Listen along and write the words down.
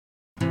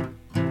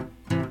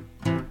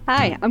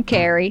Hi, I'm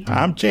Carrie.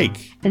 I'm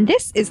Jake. And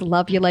this is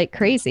Love You Like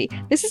Crazy.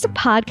 This is a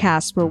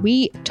podcast where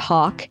we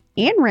talk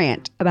and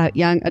rant about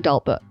young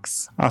adult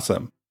books.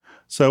 Awesome.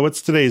 So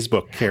what's today's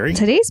book, Carrie?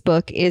 Today's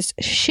book is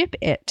Ship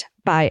It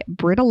by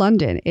Britta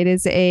Lundin. It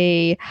is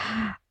a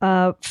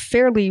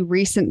fairly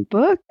recent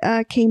book.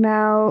 Came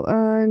out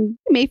on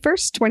May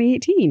 1st,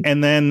 2018.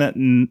 And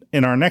then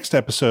in our next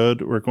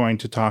episode, we're going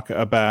to talk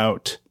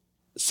about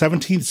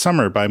 17th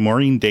Summer by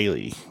Maureen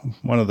Daly,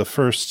 one of the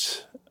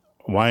first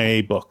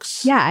YA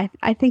books. Yeah,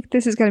 I think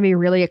this is going to be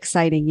really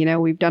exciting. You know,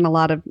 we've done a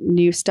lot of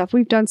new stuff.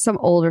 We've done some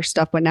older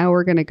stuff, but now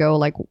we're going to go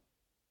like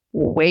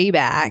way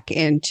back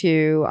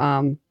into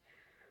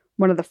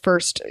one of the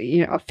first,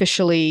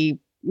 officially,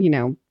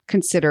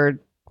 considered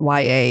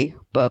YA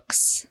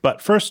books.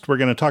 But first, we're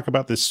going to talk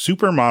about this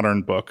super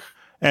modern book,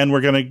 and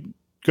we're going to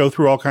go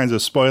through all kinds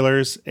of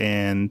spoilers.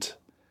 And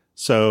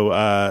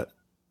so,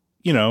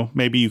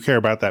 maybe you care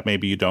about that,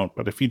 maybe you don't.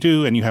 But if you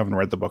do and you haven't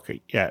read the book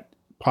yet,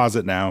 pause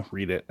it now,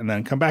 read it, and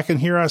then come back and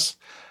hear us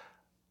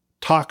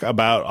talk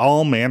about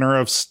all manner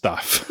of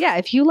stuff. Yeah,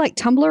 if you like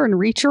Tumblr and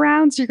reach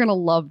arounds, you're going to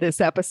love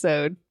this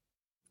episode.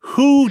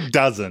 Who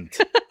doesn't?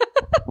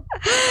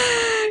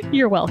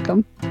 You're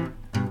welcome.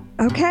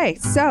 Okay,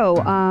 so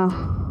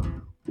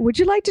would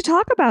you like to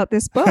talk about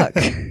this book?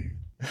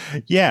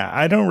 Yeah,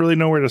 I don't really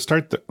know where to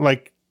start.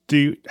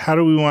 How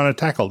do we want to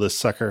tackle this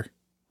sucker?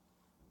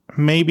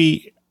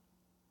 Maybe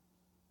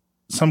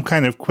some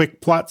kind of quick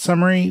plot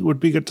summary would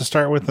be good to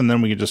start with, and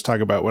then we could just talk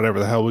about whatever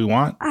the hell we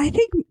want. I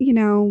think,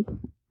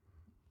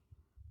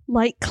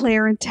 like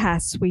Claire and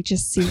Tess, we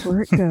just see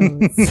where it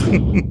goes.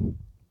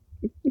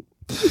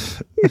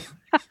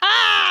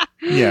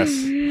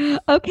 Yes.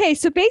 Okay,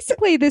 so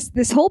basically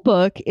this whole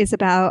book is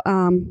about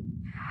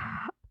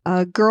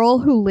a girl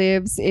who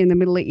lives in the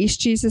middle of East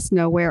Jesus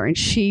Nowhere, and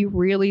she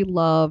really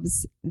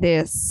loves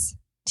this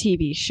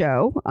TV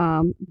show,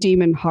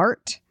 Demon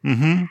Heart.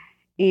 Mm-hmm.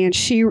 And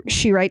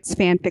she writes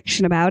fan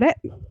fiction about it,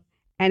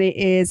 and it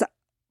is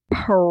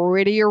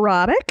pretty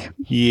erotic.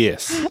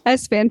 Yes,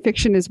 as fan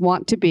fiction is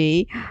wont to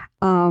be.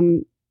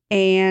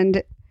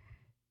 And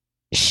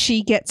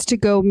she gets to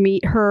go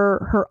meet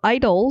her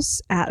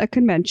idols at a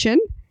convention.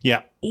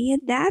 Yeah,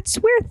 and that's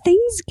where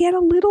things get a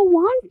little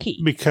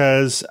wonky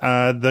because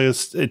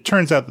it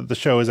turns out that the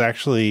show is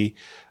actually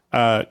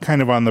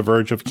kind of on the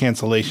verge of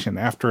cancellation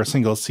after a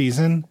single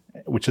season,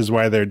 which is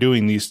why they're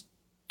doing these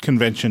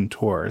convention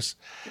tours.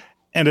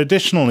 And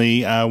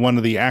additionally, one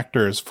of the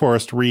actors,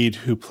 Forrest Reed,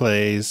 who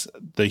plays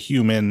the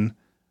human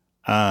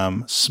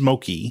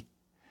Smokey,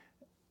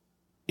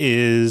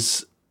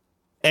 is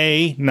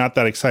A, not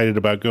that excited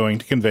about going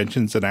to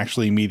conventions and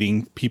actually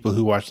meeting people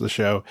who watch the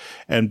show,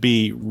 and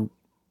B,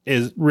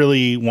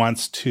 really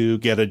wants to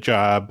get a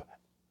job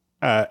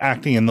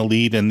acting in the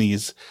lead in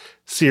these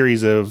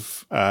series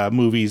of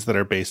movies that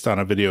are based on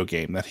a video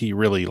game that he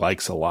really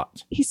likes a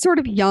lot. He's sort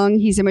of young.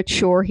 He's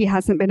immature. He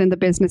hasn't been in the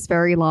business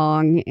very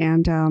long.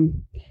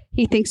 And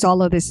he thinks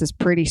all of this is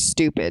pretty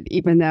stupid,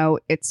 even though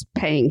it's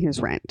paying his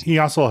rent. He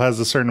also has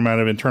a certain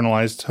amount of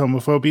internalized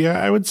homophobia,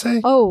 I would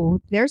say. Oh,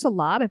 there's a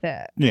lot of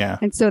it. Yeah.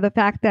 And so the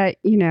fact that,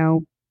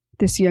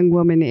 this young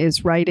woman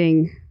is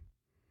writing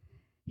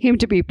him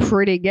to be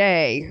pretty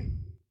gay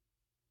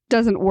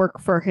doesn't work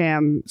for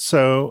him.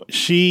 So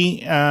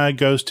she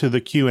goes to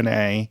the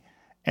Q&A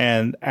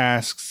and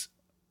asks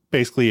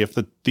basically if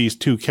these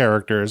two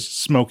characters,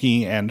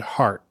 Smokey and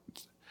Hart,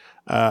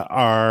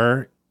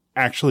 are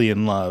actually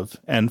in love.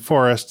 And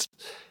Forrest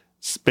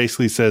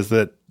basically says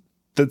that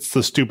that's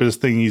the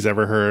stupidest thing he's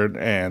ever heard.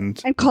 And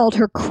called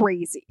her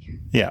crazy.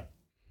 Yeah.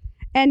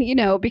 And,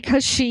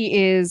 because she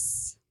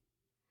is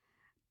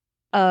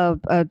a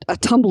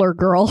Tumblr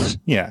girl.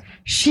 Yeah.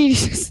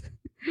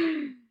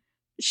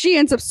 She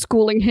ends up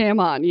schooling him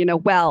on,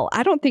 well,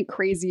 I don't think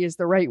crazy is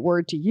the right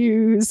word to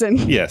use. And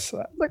yes,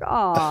 like,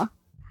 aw,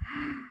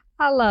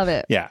 I love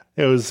it. Yeah,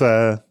 it was,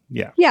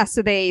 yeah. Yeah,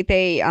 so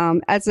they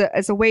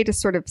as a way to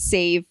sort of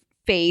save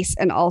face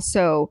and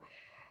also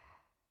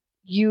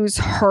use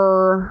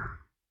her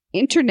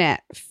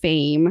internet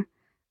fame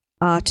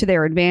to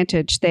their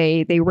advantage,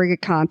 they rig a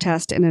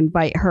contest and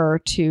invite her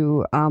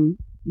to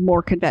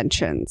more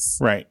conventions.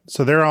 Right.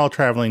 So they're all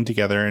traveling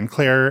together, and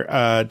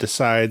Claire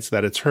decides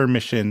that it's her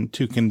mission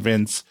to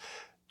convince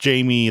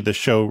Jamie, the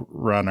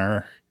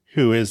showrunner,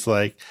 who is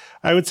I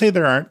would say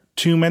there aren't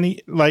too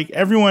many,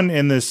 everyone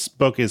in this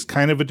book is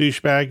kind of a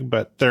douchebag,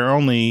 but there are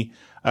only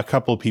a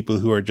couple people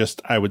who are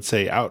just, I would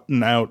say, out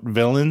and out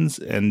villains,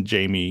 and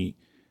Jamie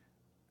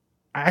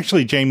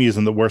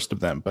isn't the worst of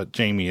them, but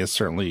Jamie is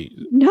certainly.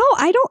 No,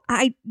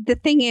 the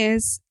thing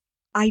is,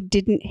 I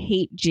didn't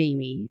hate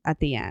Jamie at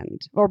the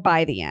end or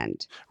by the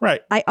end.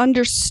 Right. I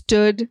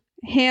understood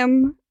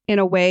him in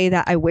a way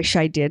that I wish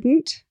I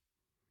didn't,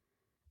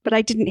 but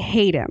I didn't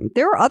hate him.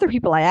 There are other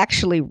people I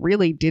actually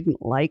really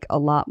didn't like a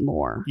lot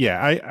more.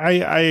 Yeah,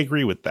 I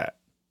agree with that.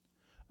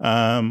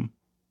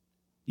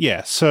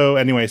 Yeah. So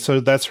anyway, so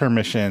that's her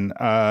mission.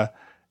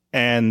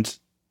 And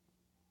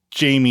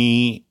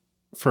Jamie,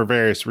 for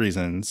various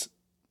reasons,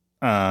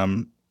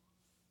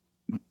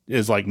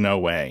 is like, no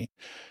way.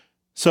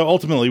 So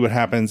ultimately what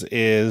happens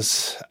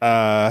is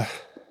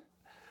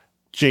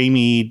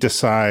Jamie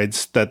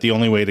decides that the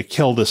only way to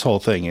kill this whole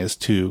thing is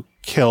to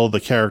kill the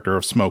character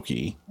of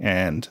Smokey.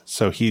 And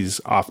so he's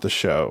off the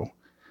show.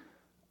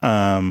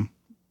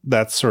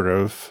 That's sort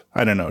of,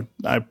 I don't know.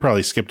 I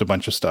probably skipped a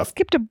bunch of stuff.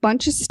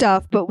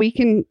 But we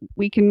can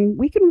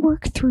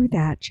work through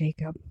that,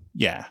 Jacob.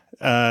 Yeah.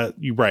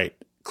 You're right.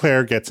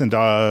 Claire gets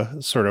into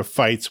sort of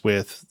fights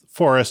with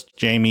Forrest,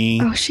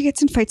 Jamie. Oh, she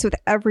gets in fights with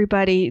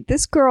everybody.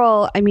 This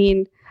girl, I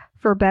mean,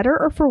 for better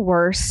or for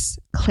worse,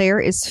 Claire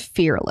is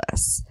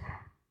fearless.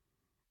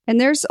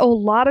 And there's a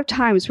lot of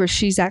times where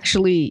she's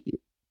actually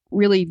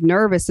really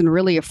nervous and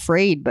really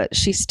afraid, but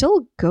she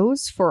still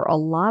goes for a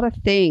lot of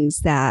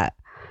things that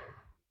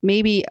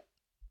maybe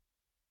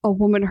a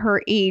woman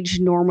her age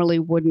normally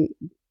wouldn't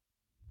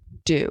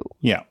do.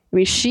 Yeah. I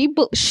mean, she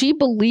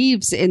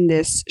believes in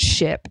this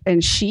ship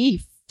and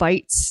she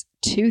fights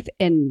tooth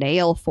and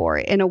nail for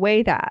it in a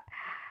way that,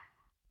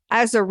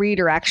 as a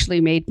reader,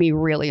 actually made me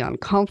really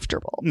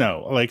uncomfortable.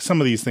 No, like some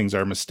of these things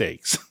are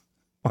mistakes.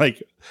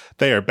 Like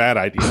they are bad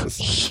ideas.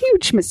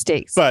 Huge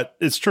mistakes. But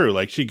it's true.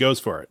 Like she goes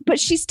for it. But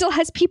she still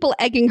has people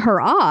egging her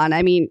on.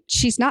 I mean,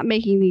 she's not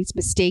making these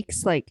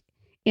mistakes like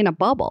in a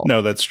bubble.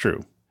 No, that's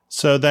true.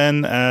 So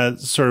then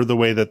sort of the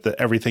way that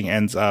everything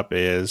ends up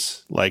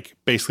is like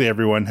basically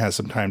everyone has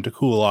some time to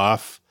cool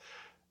off.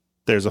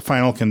 There's a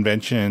final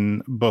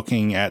convention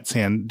booking at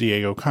San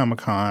Diego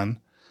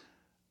Comic-Con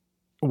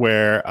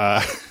where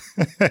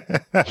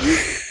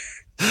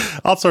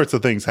all sorts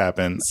of things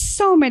happen.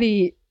 So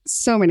many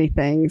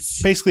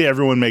things. Basically,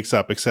 everyone makes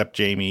up except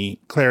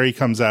Jamie. Clary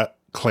comes out.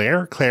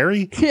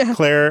 Clary? Yeah.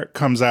 Claire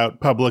comes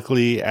out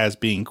publicly as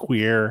being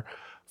queer.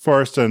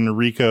 Forrest and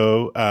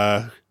Rico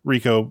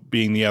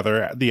being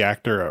the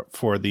actor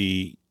for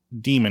the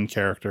demon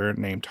character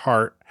named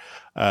Hart,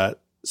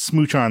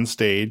 smooch on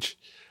stage.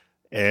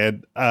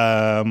 And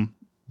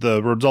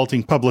the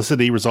resulting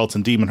publicity results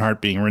in Demon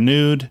Heart being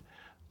renewed,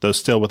 though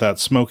still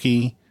without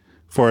Smokey.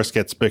 Forrest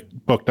gets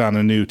booked on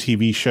a new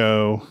TV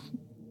show.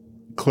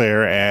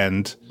 Claire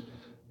and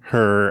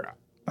her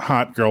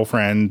hot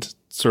girlfriend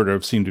sort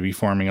of seem to be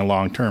forming a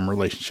long-term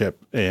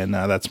relationship, and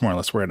that's more or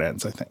less where it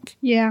ends, I think.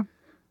 Yeah.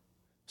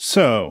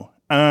 So,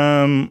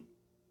 I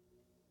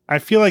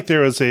feel like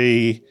there was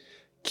a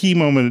key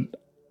moment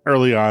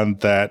early on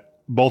that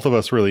both of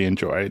us really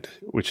enjoyed,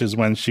 which is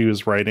when she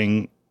was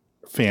writing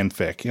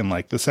fanfic in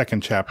like the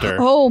second chapter.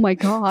 Oh my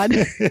God.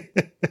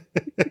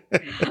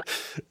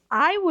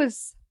 I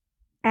was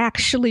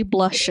actually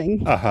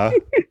blushing. Uh-huh.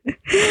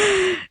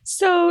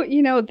 So,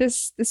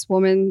 this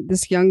woman,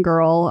 this young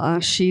girl,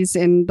 she's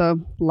in the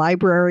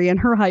library in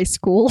her high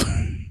school.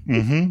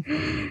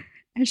 Mm-hmm.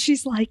 And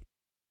she's like,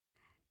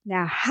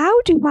 now how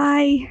do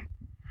I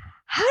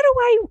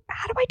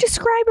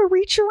describe a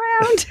reach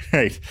around?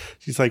 Right.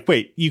 She's like,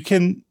 wait, you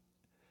can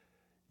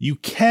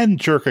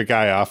jerk a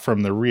guy off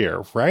from the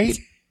rear, right?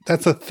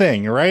 That's a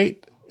thing,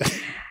 right?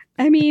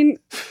 I mean,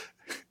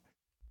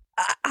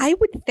 I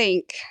would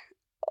think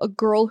a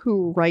girl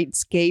who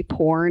writes gay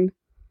porn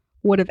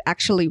would have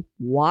actually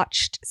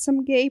watched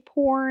some gay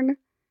porn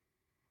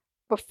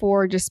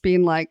before just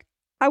being like,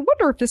 I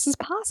wonder if this is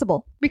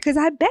possible. Because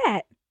I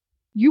bet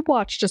you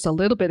watch just a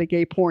little bit of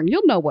gay porn,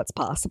 you'll know what's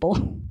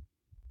possible.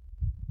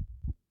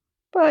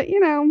 But,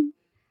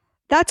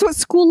 that's what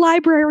school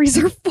libraries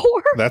are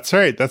for. That's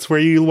right. That's where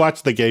you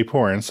watch the gay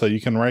porn, so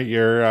you can write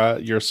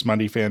your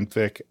smutty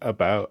fanfic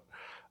about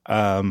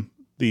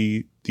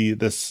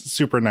this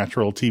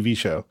supernatural TV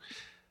show.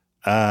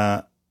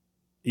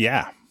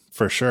 Yeah,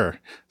 for sure.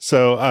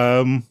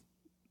 So,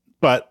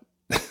 but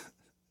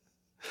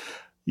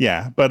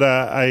yeah, but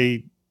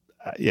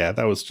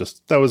that was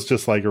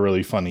just like a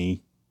really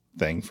funny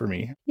thing for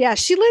me. Yeah,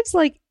 she lives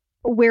like,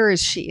 where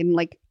is she? In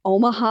like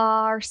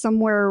Omaha or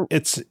somewhere?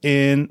 It's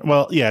in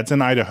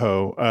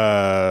Idaho.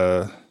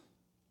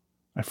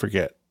 I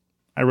forget.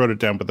 I wrote it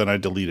down, but then I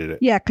deleted it.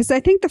 Yeah, because I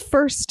think the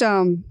first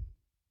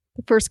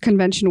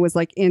convention was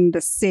like in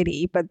the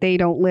city, but they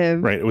don't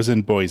live. Right, it was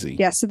in Boise.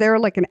 Yeah, so they're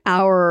like an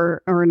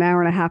hour or an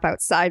hour and a half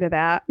outside of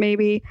that,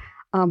 maybe.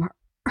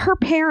 Her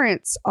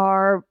parents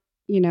are,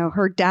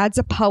 her dad's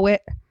a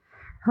poet.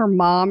 Her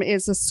mom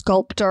is a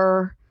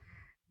sculptor.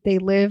 They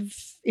live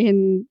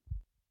in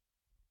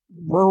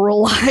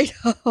rural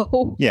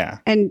Idaho. Yeah.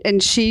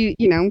 And she,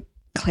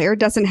 Claire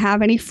doesn't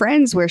have any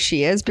friends where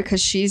she is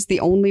because she's the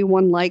only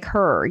one like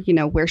her.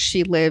 Where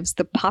she lives,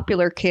 the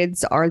popular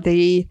kids are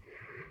the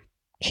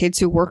kids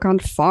who work on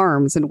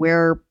farms and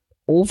wear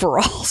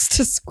overalls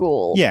to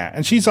school. Yeah.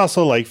 And she's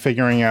also like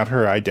figuring out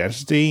her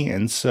identity.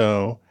 And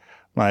so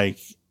like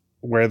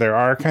where there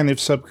are kind of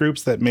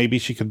subgroups that maybe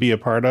she could be a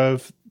part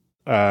of,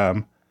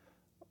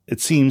 it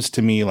seems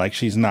to me like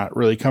she's not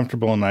really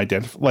comfortable in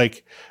identifying.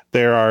 Like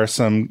there are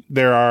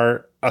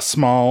a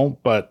small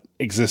but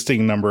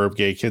existing number of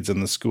gay kids in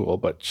the school,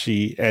 but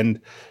she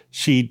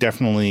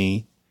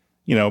definitely,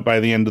 by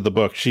the end of the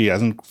book, she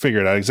hasn't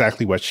figured out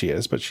exactly what she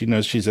is, but she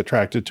knows she's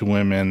attracted to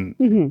women,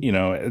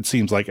 Mm-hmm. It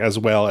seems like as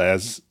well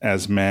as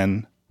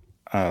men,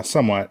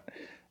 somewhat.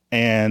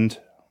 And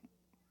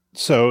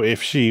so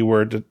if she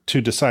were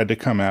to decide to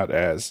come out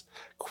as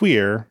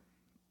queer,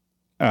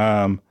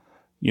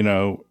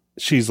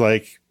 she's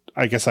like,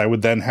 I guess I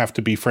would then have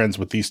to be friends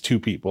with these two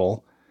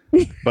people.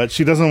 But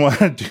she doesn't want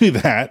to do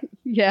that.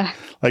 Yeah.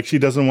 Like, she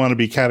doesn't want to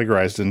be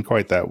categorized in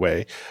quite that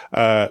way.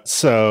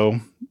 So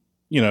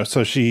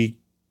she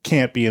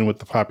can't be in with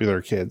the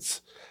popular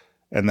kids.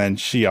 And then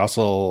she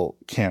also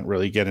can't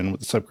really get in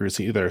with the subgroups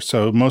either.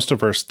 So most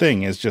of her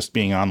thing is just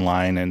being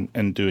online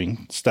and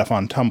doing stuff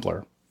on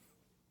Tumblr.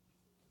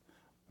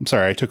 I'm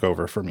sorry, I took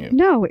over from you.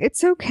 No,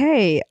 it's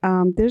okay.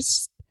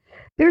 There's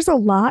a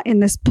lot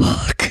in this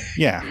book.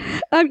 Yeah.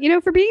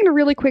 For being a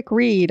really quick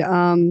read,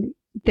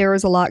 there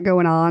is a lot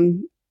going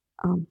on.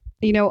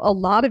 A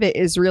lot of it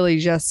is really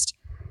just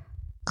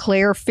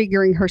Claire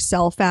figuring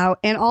herself out,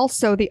 and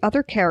also the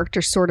other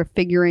characters sort of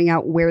figuring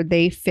out where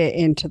they fit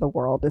into the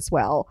world as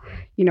well.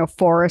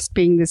 Forrest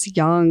being this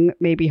young,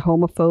 maybe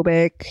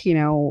homophobic,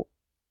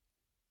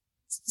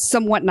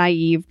 somewhat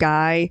naive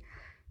guy,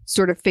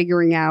 sort of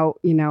figuring out,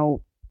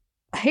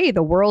 hey,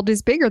 the world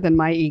is bigger than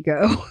my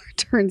ego,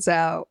 turns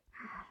out.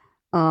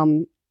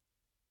 And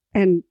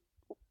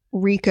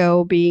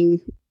Rico being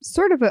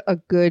sort of a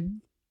good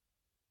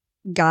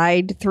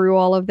guide through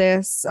all of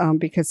this,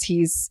 because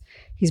he's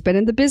been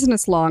in the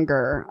business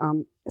longer.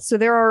 So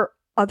there are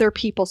other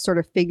people sort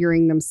of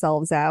figuring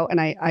themselves out,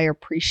 and I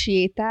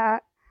appreciate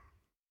that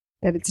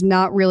it's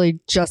not really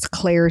just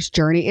Claire's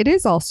journey. It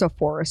is also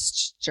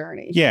Forrest's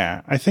journey.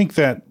 Yeah, I think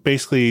that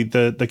basically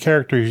the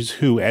characters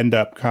who end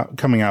up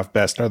coming off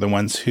best are the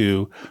ones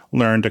who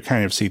learn to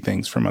kind of see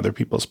things from other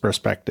people's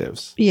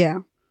perspectives. Yeah.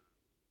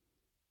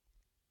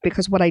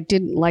 Because what I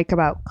didn't like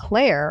about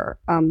Claire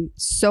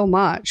so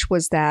much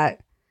was that,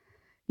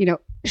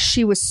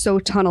 she was so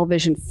tunnel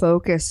vision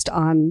focused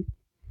on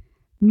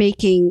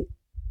making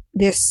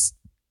this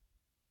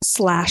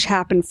slash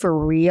happen for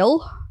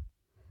real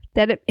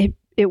that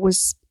it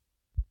was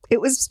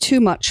too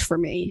much for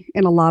me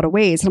in a lot of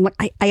ways. And I'm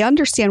like, I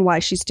understand why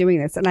she's doing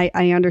this, and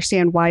I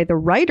understand why the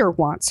writer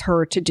wants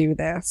her to do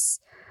this.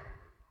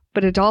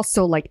 But it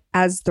also, like,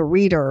 as the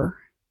reader,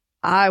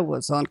 I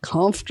was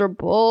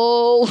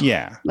uncomfortable.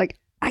 Yeah. Like,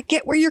 I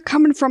get where you're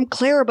coming from,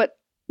 Claire, but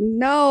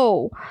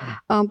no.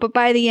 But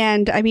by the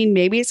end, I mean,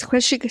 maybe it's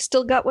because she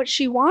still got what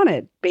she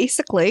wanted,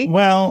 basically.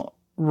 Well,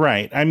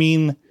 right. I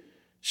mean,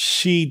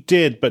 she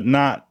did, but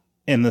not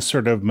in the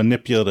sort of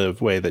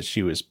manipulative way that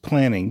she was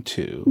planning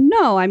to.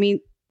 No, I mean,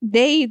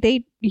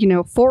 they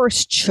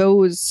Forrest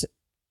chose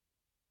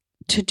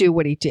to do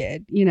what he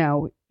did.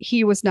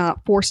 He was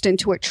not forced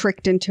into it,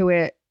 tricked into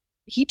it.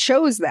 He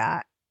chose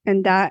that.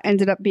 And that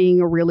ended up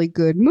being a really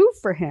good move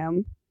for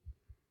him.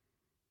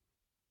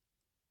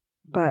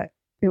 But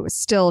it was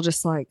still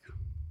just like,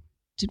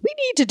 did we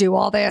need to do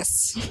all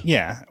this?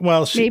 Yeah.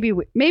 Well, maybe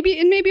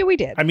we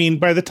did. I mean,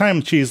 by the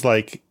time she's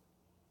like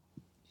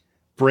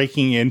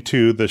breaking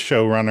into the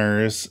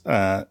showrunner's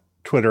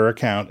Twitter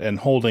account and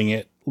holding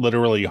it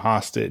literally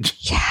hostage.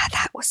 Yeah,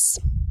 that was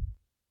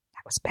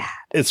bad.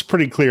 It's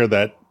pretty clear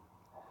that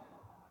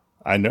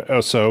I know.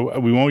 Oh, so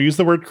we won't use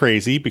the word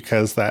crazy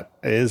because that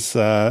is,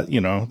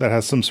 that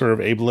has some sort of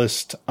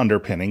ableist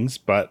underpinnings,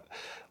 but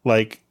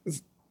like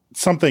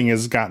something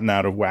has gotten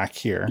out of whack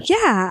here.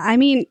 Yeah. I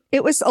mean,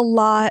 it was a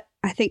lot.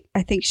 I think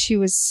she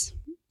was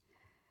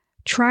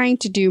trying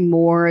to do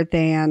more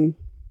than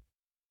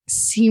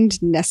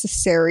seemed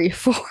necessary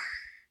for.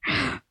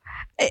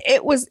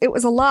 It was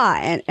a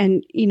lot.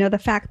 And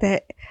the fact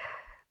that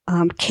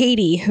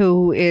Katie,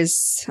 who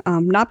is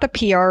not the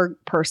PR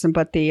person,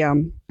 but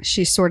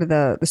she's sort of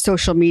the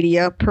social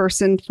media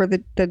person for the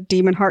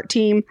Demon Heart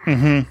team.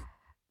 Mm-hmm.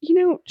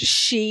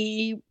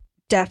 She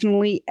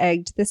definitely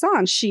egged this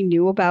on. She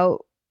knew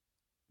about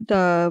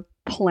the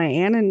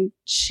plan, and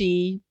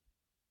she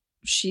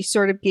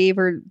sort of gave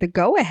her the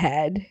go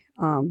ahead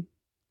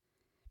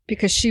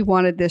because she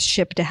wanted this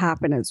ship to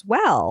happen as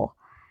well.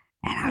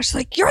 And I was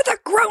like, "You're the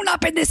grown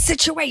up in this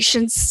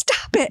situation.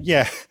 Stop it."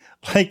 Yeah,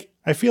 like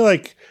I feel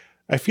like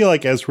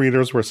as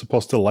readers we're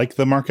supposed to like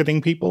the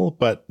marketing people,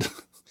 but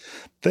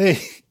they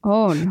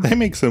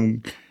make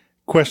some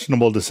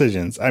questionable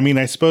decisions. I mean,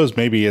 I suppose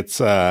maybe it's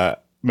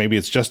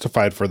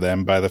justified for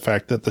them by the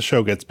fact that the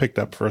show gets picked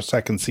up for a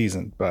second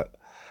season, but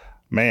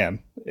man,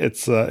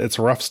 it's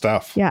rough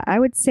stuff. Yeah, I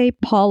would say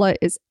Paula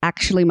is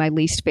actually my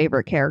least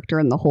favorite character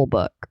in the whole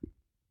book.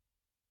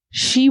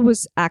 She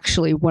was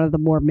actually one of the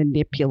more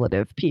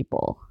manipulative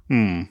people.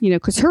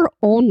 Because her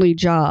only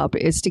job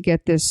is to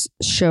get this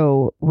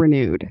show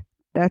renewed.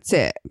 That's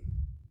it.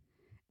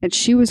 And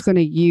she was going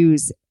to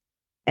use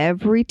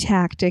every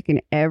tactic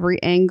and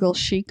every angle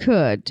she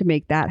could to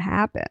make that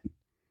happen.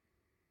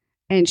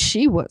 And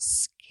she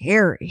was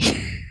scary.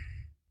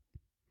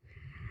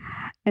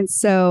 And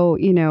so,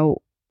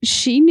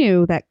 she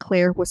knew that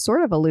Claire was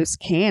sort of a loose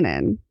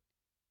cannon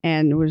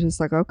and was just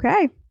like,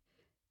 okay,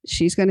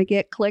 she's going to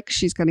get clicks.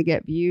 She's going to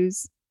get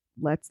views.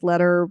 Let's let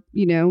her,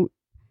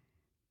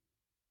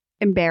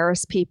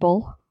 embarrass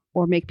people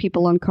or make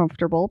people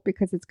uncomfortable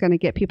because it's going to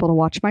get people to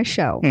watch my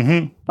show.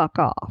 Mm-hmm. Fuck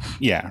off.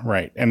 Yeah,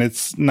 right. And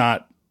it's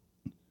not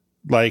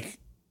like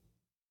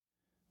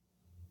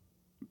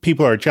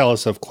people are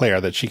jealous of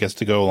Claire that she gets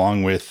to go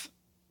along with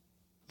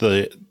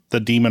the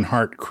Demon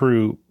Heart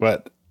crew,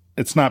 but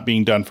it's not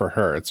being done for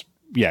her. It's,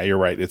 yeah, you're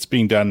right. It's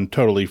being done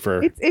totally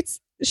for...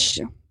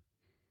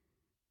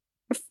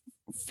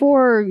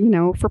 For,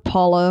 for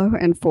Paula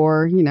and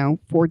for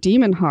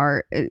Demon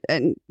Heart.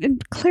 And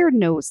Claire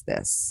knows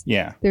this.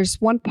 Yeah.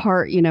 There's one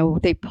part,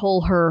 they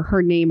pull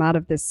her name out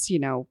of this,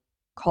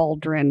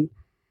 cauldron.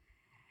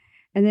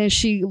 And then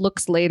she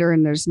looks later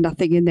and there's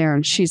nothing in there.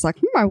 And she's like,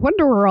 I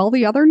wonder where all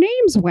the other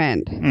names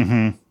went.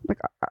 Mm-hmm. Like,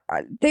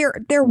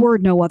 there were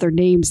no other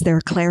names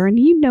there, Claire. And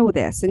you know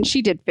this. And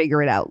she did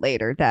figure it out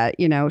later that,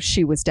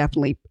 she was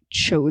definitely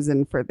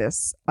chosen for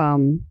this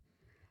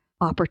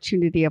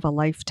opportunity of a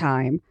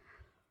lifetime.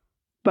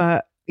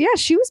 But yeah,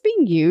 she was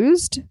being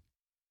used.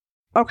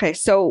 Okay,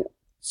 so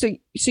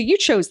you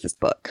chose this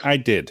book. I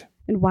did.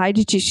 And why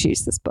did you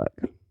choose this book?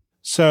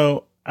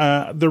 So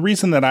the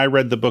reason that I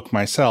read the book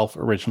myself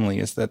originally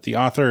is that the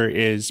author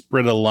is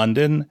Britta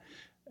Lundin,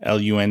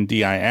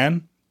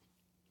 Lundin,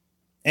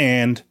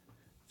 and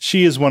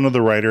she is one of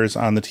the writers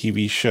on the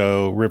TV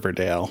show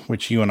Riverdale,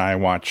 which you and I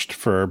watched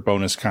for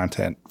bonus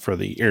content for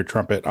the Ear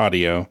Trumpet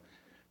audio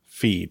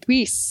feed.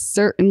 We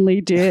certainly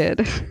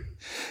did.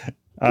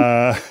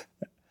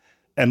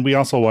 And we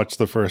also watched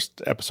the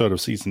first episode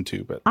of season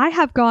 2, but I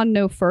have gone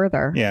no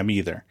further. Yeah, me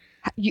either.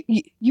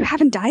 You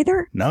haven't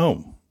either?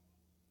 No.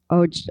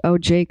 Oh,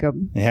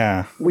 Jacob.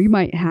 Yeah. We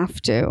might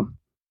have to.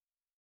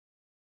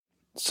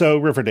 So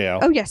Riverdale.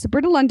 Oh, yes.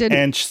 Britta Lundin.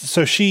 And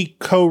so she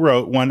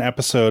co-wrote one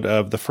episode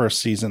of the first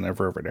season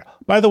of Riverdale.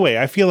 By the way,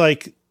 I feel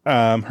like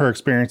her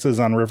experiences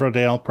on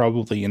Riverdale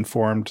probably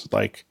informed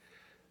like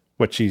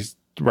what she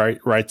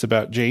writes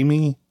about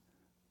Jamie.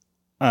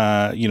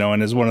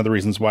 And is one of the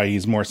reasons why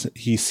he's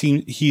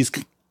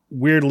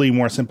weirdly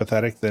more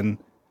sympathetic than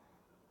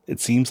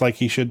it seems like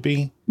he should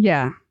be.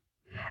 Yeah.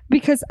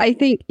 Because I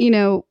think,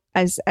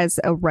 as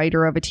a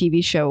writer of a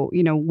TV show,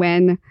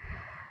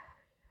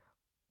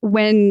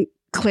 when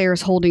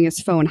Claire's holding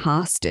his phone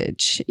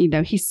hostage,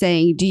 he's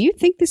saying, do you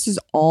think this is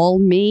all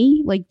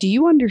me? Like, do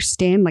you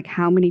understand like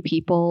how many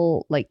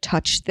people like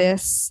touch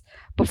this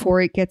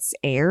before it gets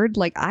aired?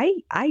 Like,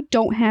 I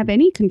don't have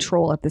any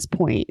control at this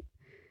point.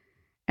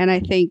 And I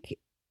think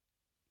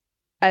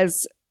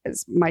as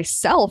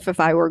myself, if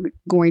I were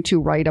going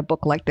to write a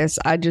book like this,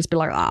 I'd just be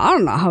like, I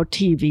don't know how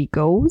TV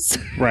goes.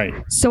 Right.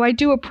 So I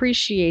do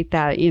appreciate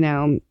that,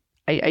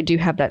 I do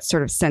have that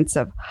sort of sense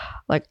of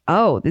like,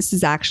 oh, this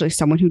is actually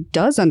someone who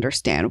does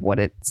understand what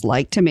it's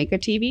like to make a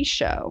TV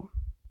show.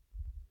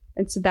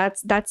 And so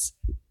that's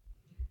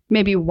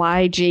maybe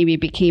why Jamie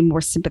became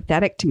more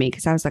sympathetic to me,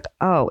 because I was like,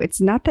 oh,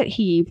 it's not that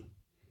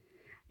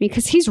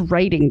because he's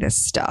writing this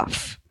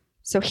stuff.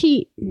 So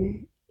he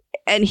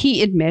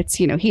admits,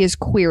 he is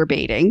queer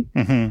baiting.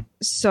 Mm-hmm.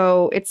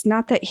 So it's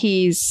not that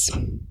he's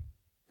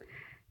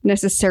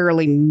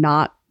necessarily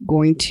not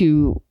going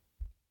to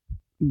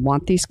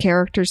want these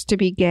characters to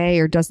be gay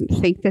or doesn't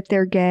think that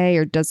they're gay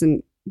or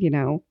doesn't,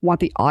 want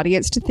the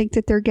audience to think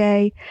that they're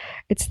gay.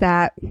 It's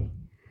that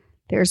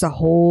there's a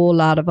whole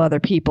lot of other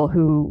people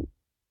who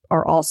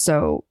are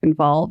also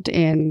involved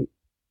in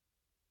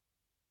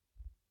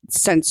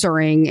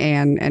censoring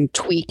and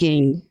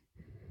tweaking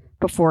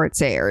before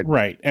it's aired.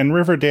 Right. And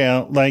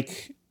Riverdale,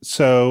 Britta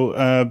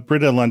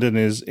Lundin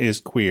is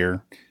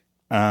queer.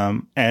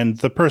 And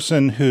the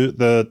person who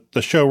the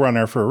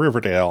showrunner for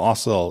Riverdale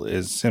also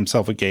is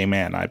himself a gay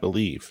man, I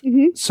believe.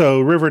 Mm-hmm. So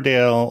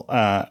Riverdale,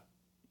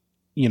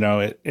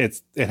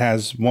 it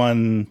has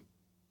one,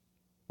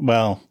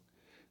 well,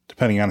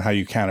 depending on how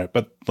you count it,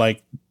 but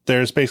like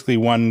there's basically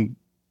one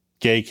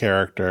gay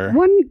character.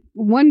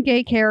 One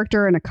gay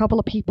character and a couple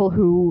of people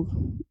who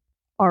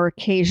are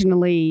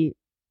occasionally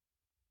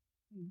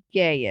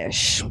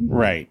gayish.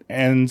 Right.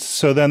 And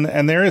so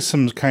and there is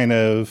some kind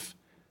of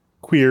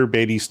queer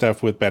baity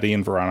stuff with Betty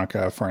and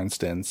Veronica, for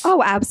instance.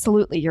 Oh,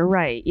 absolutely. You're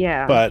right.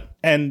 Yeah.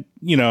 And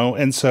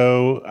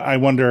so I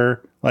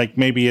wonder, like,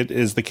 maybe it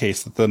is the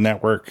case that the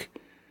network,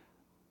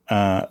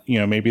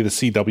 maybe the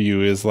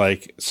CW is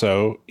like,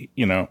 so,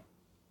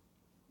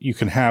 you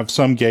can have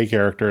some gay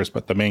characters,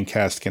 but the main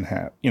cast can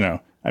have,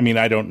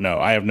 I don't know.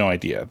 I have no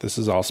idea. This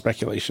is all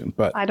speculation,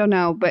 but I don't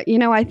know. But,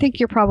 I think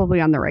you're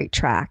probably on the right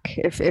track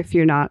if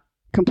you're not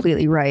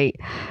completely right,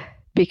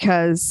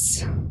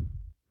 because,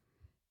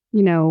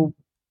 no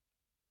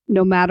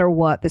matter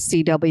what, the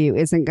CW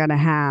isn't going to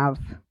have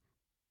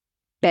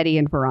Betty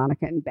and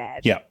Veronica in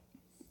bed. Yeah.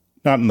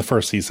 Not in the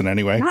first season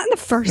anyway. Not in the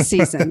first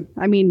season.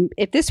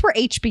 If this were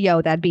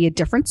HBO, that'd be a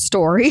different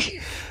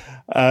story.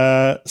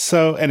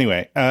 So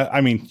anyway,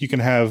 you can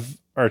have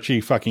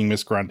Archie fucking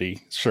Miss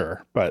Grundy,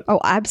 sure, but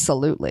oh,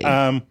 absolutely.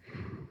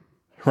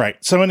 Right.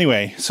 So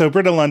anyway,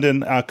 Britta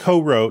Lundin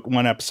co-wrote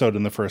one episode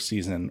in the first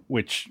season,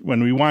 which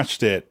when we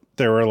watched it,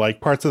 there were like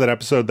parts of that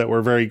episode that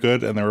were very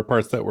good, and there were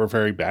parts that were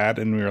very bad,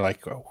 and we were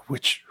like, oh,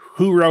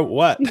 who wrote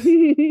what?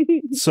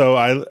 So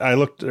I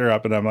looked her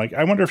up, and I'm like,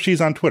 I wonder if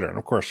she's on Twitter, and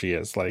of course she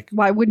is. Like,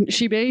 why wouldn't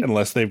she be?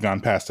 Unless they've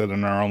gone past it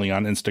and are only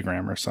on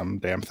Instagram or some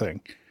damn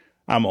thing.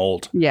 I'm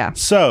old. Yeah.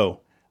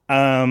 So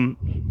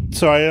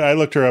So I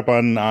looked her up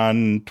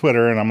on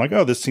Twitter, and I'm like,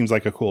 oh, this seems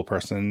like a cool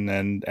person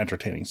and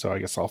entertaining. So I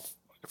guess I'll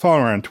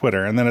follow her on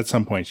Twitter. And then at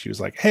some point she was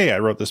like, hey, I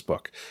wrote this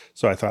book.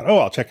 So I thought, oh,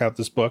 I'll check out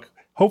this book.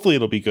 Hopefully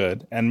it'll be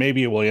good. And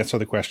maybe it will answer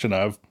the question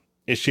of,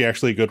 is she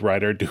actually a good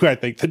writer? Do I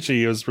think that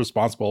she is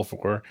responsible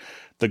for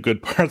the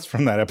good parts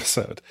from that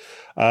episode?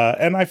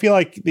 And I feel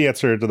like the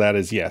answer to that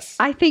is yes.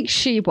 I think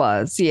she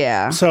was,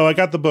 yeah. So I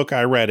got the book,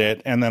 I read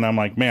it, and then I'm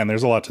like, man,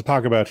 there's a lot to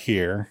talk about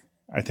here.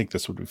 I think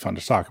this would be fun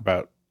to talk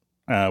about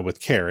with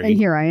Carrie. And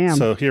here I am.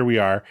 So here we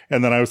are.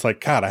 And then I was like,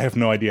 God, I have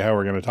no idea how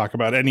we're going to talk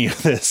about any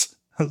of this.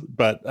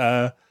 But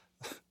I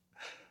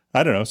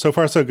don't know. So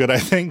far, so good, I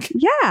think.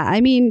 Yeah.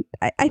 I mean,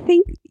 I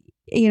think,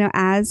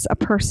 as a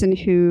person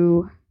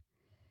who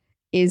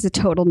is a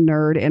total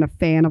nerd and a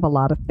fan of a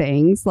lot of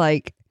things,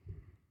 like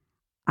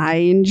I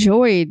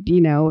enjoyed,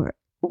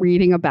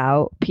 reading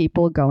about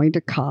people going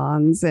to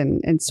cons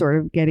and sort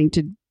of getting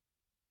to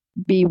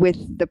be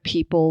with the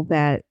people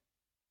that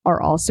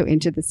are also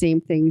into the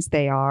same things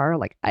they are.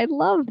 Like, I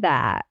love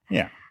that.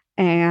 Yeah.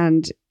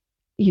 And,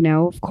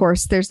 of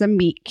course, there's a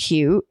meet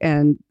cute,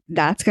 and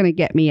that's going to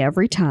get me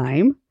every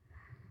time.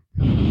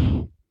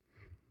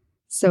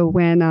 So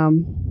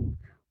when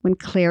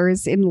Claire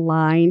is in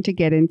line to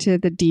get into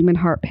the Demon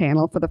Heart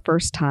panel for the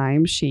first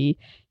time, she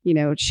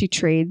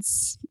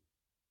trades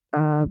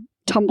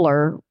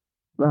Tumblr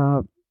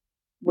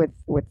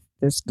with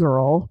this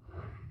girl.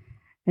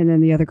 And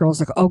then the other girl's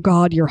like, oh,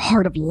 God, your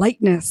heart of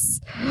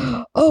lightness.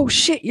 Oh,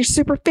 shit, you're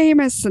super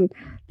famous. And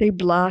they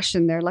blush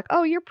and they're like,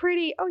 oh, you're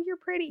pretty. Oh, you're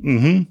pretty.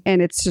 Mm-hmm.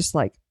 And it's just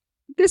like,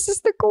 this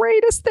is the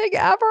greatest thing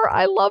ever.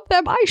 I love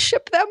them. I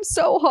ship them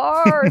so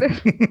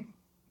hard.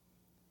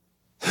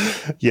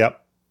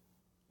 Yep.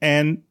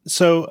 And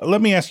so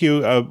let me ask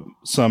you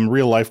some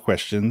real life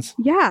questions.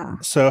 Yeah.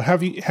 So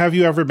have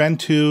you ever been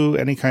to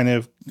any kind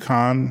of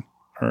con?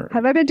 Or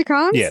have I been to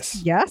cons?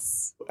 Yes.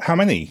 Yes. How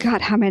many?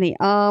 God, how many?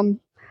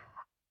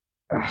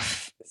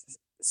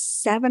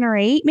 7 or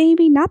 8,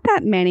 maybe. Not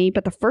that many,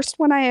 but the first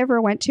one I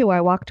ever went to, I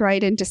walked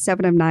right into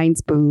 7 of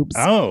 9's boobs.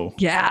 Oh.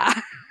 Yeah.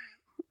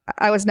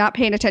 I was not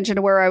paying attention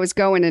to where I was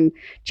going, and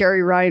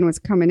Jerry Ryan was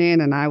coming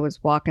in, and I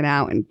was walking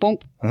out, and boom,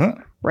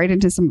 right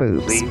into some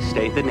boobs. Please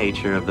state the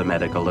nature of the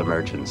medical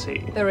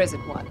emergency. There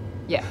isn't one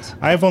yet.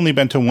 I've only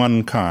been to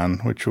one con,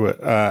 which was,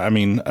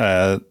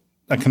 a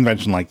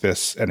convention like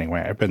this.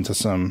 Anyway, I've been to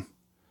some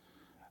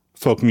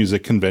folk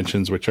music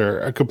conventions, which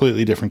are a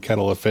completely different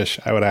kettle of fish,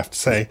 I would have to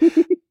say.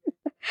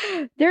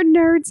 They're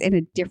nerds in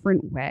a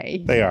different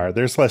way. They are.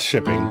 There's less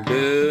shipping.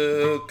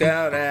 Look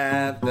out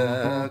at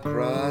the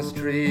cross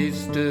tree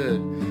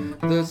stood,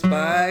 the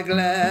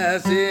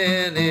spyglass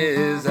in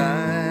his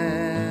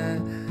eye.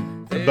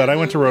 But I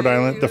went to Rhode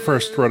Island, the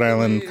first Rhode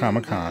Island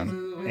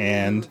Comic-Con,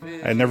 and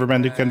I'd never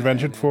been to a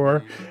convention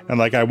before. And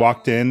like I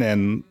walked in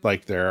and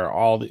like there are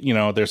all,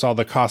 there's all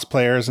the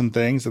cosplayers and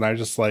things. And I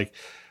just like,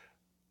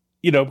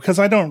 because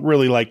I don't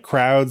really like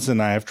crowds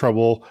and I have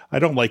trouble. I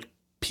don't like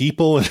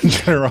people in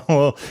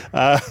general.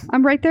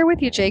 I'm right there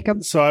with you,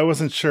 Jacob. So I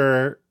wasn't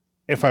sure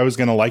if I was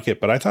going to like it,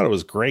 but I thought it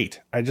was great.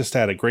 I just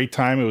had a great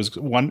time. It was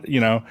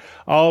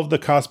all of the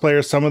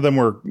cosplayers, some of them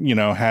were,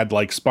 had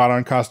like spot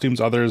on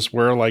costumes. Others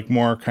were like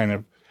more kind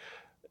of,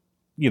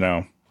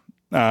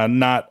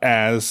 not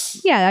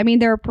as. Yeah. I mean,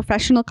 there are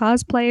professional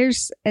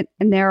cosplayers and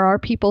there are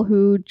people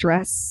who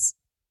dress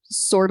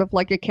sort of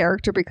like a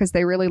character because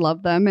they really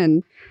love them,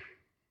 and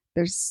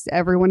there's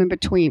everyone in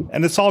between.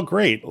 And it's all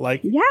great.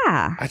 Like,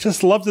 yeah, I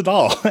just loved it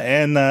all.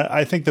 And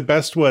I think the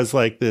best was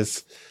like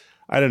this,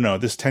 I don't know,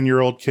 this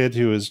 10-year-old kid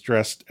who was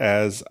dressed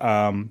as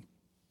Lando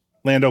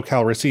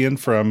Calrissian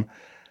from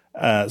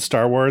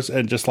Star Wars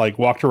and just like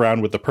walked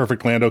around with the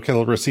perfect Lando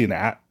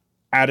Calrissian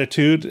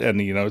attitude and,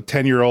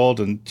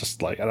 10-year-old. And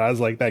just like, and I was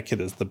like, that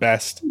kid is the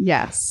best.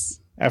 Yes.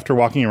 After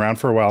walking around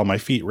for a while, my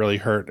feet really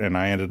hurt. And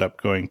I ended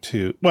up going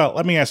to, well,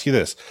 let me ask you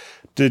this.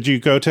 Did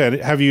you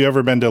have you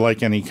ever been to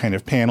like any kind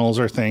of panels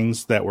or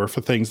things that were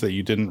for things that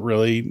you didn't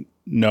really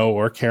know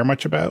or care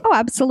much about? Oh,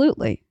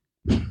 absolutely.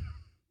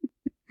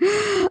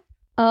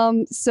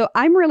 So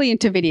I'm really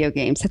into video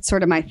games. That's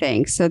sort of my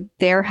thing. So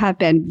there have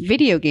been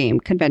video game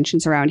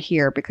conventions around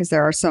here because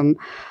there are some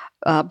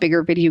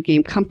bigger video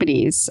game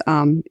companies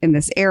in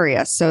this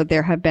area. So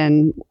there have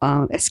been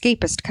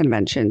escapist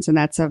conventions, and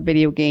that's a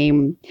video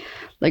game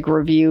like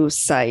review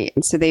site.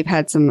 And so they've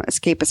had some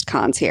escapist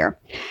cons here.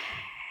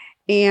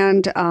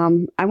 And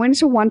I went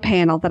to one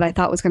panel that I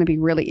thought was going to be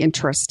really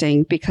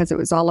interesting because it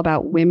was all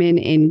about women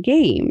in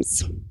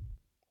games.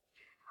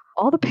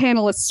 All the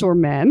panelists were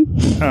men.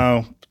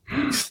 Oh,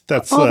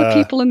 that's all the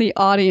people in the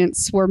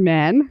audience were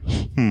men.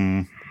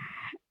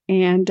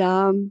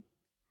 And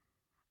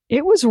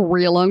it was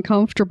real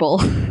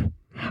uncomfortable.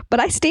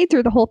 But I stayed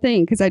through the whole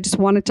thing because I just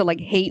wanted to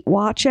like hate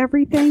watch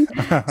everything.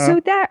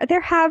 So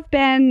there have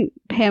been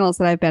panels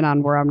that I've been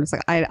on where I'm just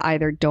like, I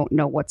either don't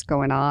know what's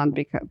going on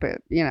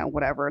but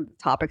whatever, the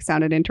topic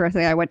sounded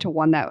interesting. I went to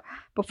one that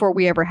before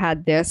we ever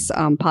had this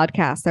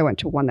podcast, I went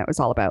to one that was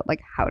all about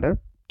like how to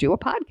do a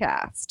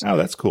podcast. Oh,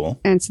 that's cool.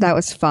 And so that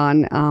was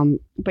fun.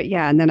 But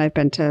yeah, and then I've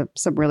been to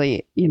some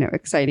really,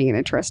 exciting and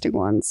interesting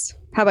ones.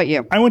 How about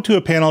you? I went to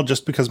a panel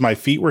just because my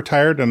feet were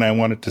tired and I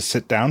wanted to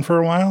sit down for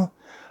a while.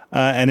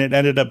 And it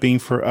ended up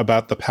being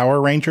about the Power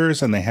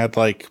Rangers, and they had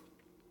 5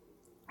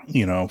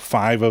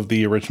 of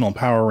the original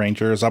Power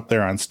Rangers up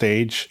there on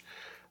stage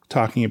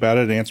talking about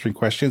it, answering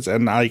questions.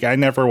 And I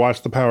never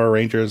watched the Power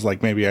Rangers.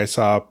 Maybe I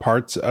saw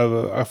parts of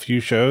a few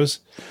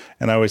shows,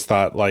 and I always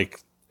thought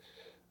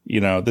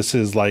this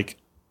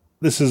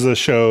is a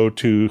show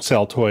to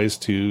sell toys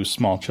to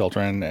small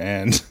children,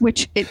 and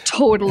which it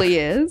totally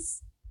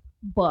is,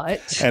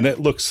 and it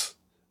looks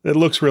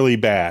really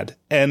bad.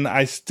 And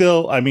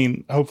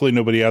hopefully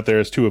nobody out there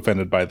is too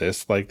offended by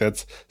this.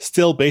 That's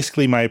still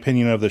basically my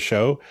opinion of the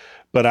show.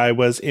 But I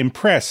was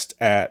impressed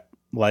at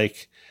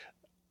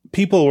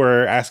people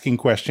were asking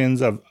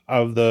questions of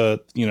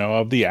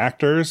the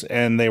actors,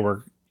 and they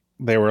were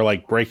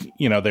breaking,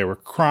 they were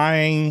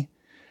crying.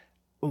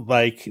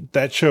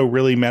 That show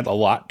really meant a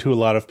lot to a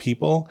lot of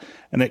people.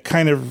 And it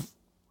kind of,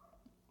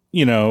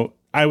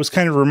 I was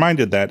kind of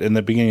reminded that in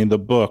the beginning of the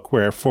book,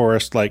 where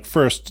Forrest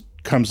first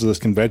comes to this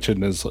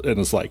convention and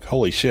is like,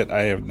 holy shit,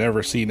 I have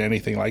never seen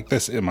anything like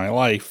this in my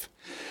life.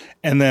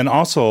 And then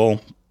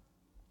also,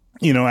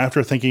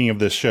 after thinking of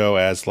this show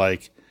as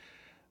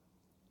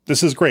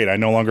this is great, I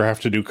no longer have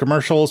to do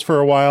commercials for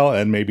a while,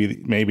 and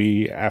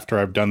maybe after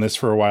I've done this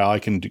for a while, I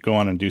can go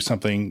on and do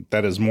something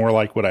that is more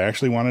like what I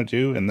actually want to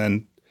do. And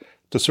then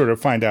to sort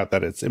of find out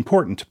that it's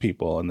important to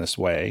people in this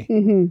way,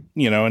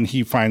 and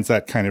he finds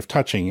that kind of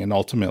touching. And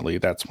ultimately,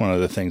 that's one of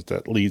the things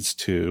that leads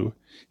to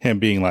him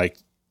being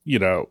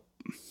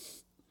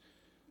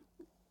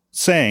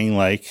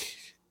saying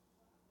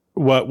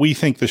what we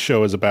think the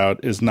show is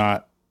about is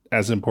not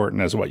as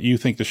important as what you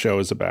think the show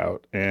is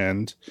about.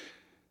 And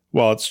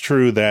while it's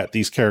true that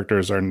these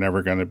characters are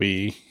never going to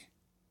be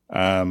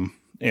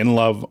in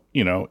love,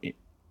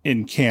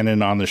 in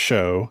canon on the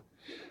show,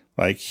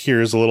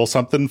 here's a little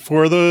something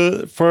for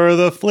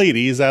the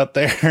ladies out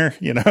there,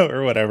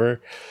 or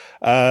whatever.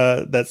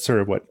 That's sort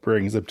of what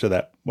brings them to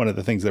that. One of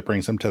the things that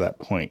brings them to that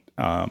point.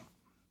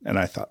 And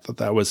I thought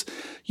that was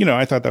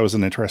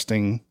an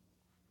interesting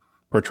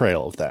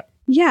portrayal of that.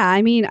 Yeah,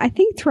 I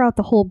think throughout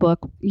the whole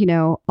book,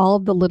 all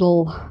of the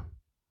little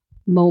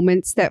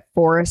moments that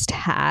Forrest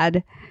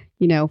had,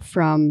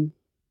 from,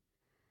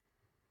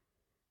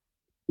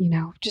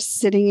 just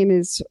sitting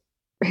in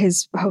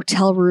his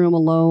hotel room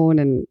alone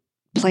and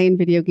playing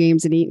video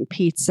games and eating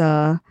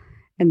pizza,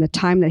 and the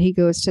time that he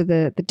goes to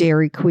the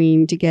Dairy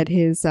Queen to get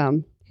his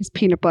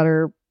peanut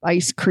butter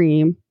ice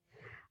cream.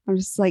 I'm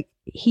just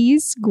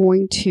he's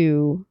going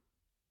to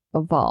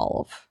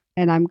evolve,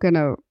 and I'm going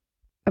to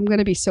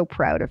be so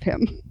proud of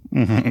him.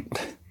 Mm-hmm.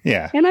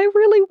 Yeah. And I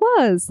really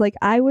was.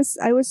 I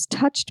was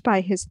touched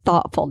by his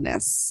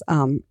thoughtfulness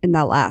in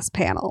that last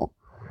panel.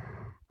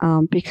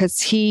 Because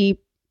he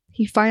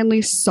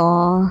finally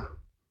saw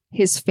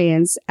his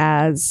fans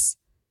as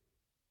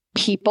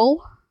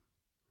people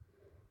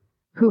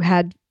who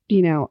had,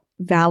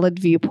 valid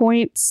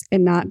viewpoints,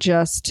 and not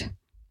just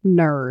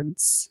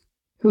nerds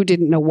who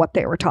didn't know what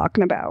they were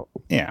talking about.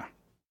 Yeah.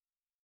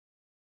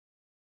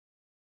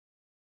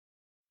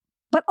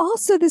 But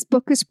also, this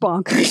book is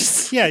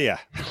bonkers. Yeah.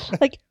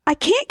 I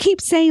can't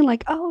keep saying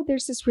oh,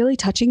 there's this really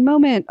touching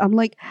moment. I'm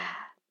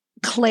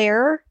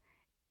Claire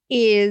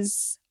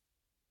is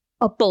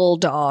a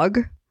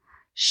bulldog.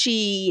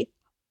 She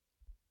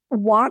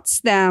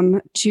wants them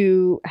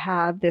to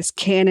have this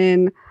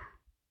canon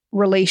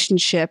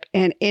relationship,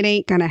 and it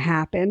ain't gonna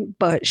happen.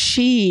 But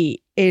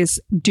she is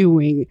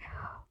doing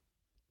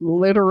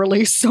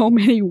literally so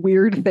many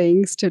weird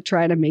things to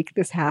try to make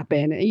this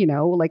happen.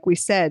 Like we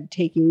said,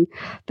 taking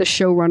the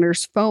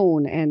showrunner's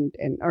phone and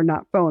or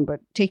not phone,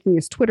 but taking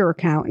his Twitter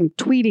account and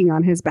tweeting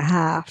on his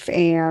behalf,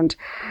 and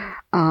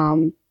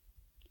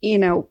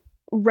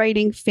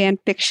writing fan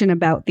fiction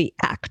about the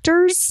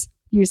actors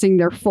using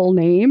their full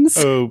names.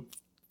 Oh,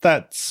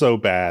 that's so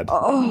bad.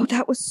 Oh,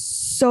 that was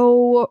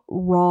so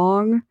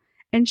wrong.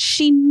 And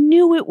she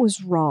knew it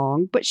was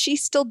wrong, but she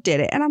still did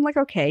it. And I'm like,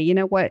 okay, you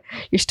know what?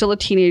 You're still a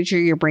teenager.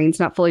 Your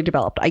brain's not fully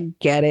developed. I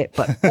get it.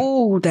 But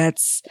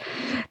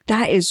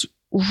that is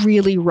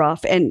really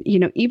rough. And,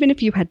 even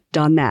if you had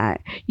done that,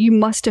 you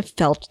must have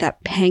felt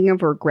that pang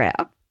of regret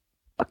a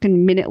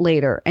fucking minute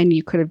later, and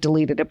you could have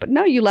deleted it. But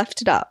no, you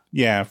left it up.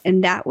 Yeah.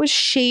 And that was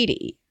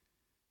shady.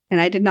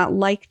 And I did not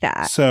like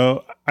that.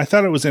 So I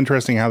thought it was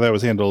interesting how that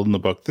was handled in the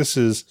book. This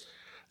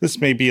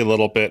may be a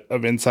little bit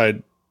of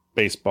inside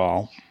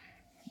baseball.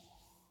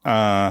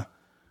 But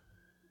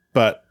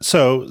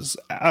so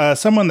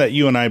someone that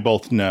you and I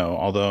both know,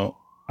 although,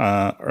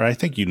 or I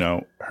think you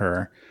know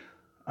her,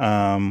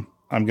 I'm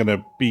going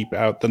to beep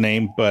out the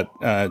name, but,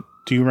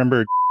 do you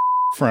remember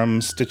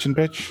from Stitch and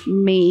Bitch?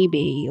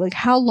 Maybe.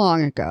 How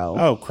long ago?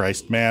 Oh,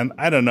 Christ, man.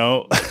 I don't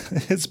know.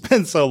 It's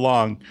been so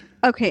long.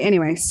 Okay.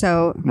 Anyway,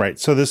 so. Right.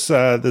 So this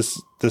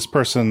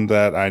person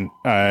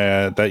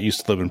that that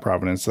used to live in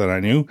Providence that I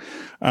knew,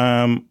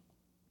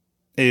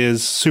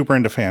 is super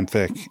into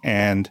fanfic,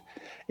 and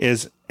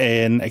is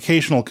an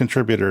occasional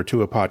contributor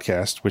to a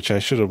podcast, which I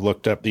should have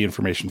looked up the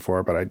information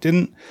for, but I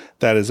didn't.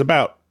 That is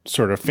about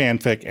sort of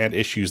fanfic and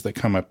issues that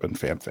come up in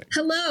fanfic.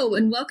 Hello,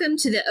 and welcome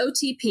to the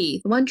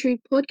OTP, the one true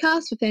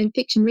podcast for fan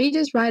fiction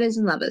readers, writers,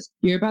 and lovers.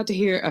 You're about to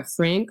hear a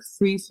frank,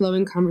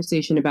 free-flowing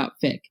conversation about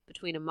fic.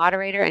 Between a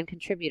moderator and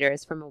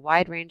contributors from a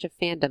wide range of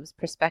fandoms,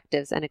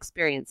 perspectives, and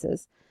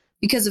experiences.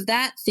 Because of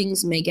that,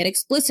 things may get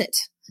explicit.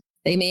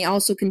 They may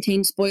also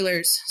contain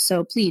spoilers,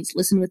 so please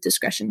listen with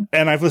discretion.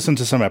 And I've listened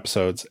to some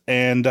episodes,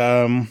 and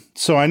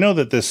so I know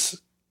that this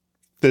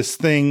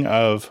thing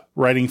of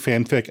writing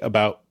fanfic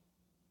about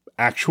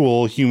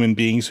actual human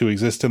beings who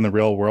exist in the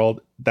real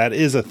world, that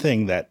is a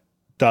thing that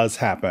does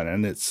happen,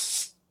 and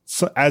it's,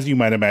 as you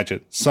might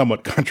imagine,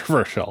 somewhat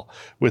controversial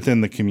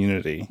within the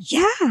community.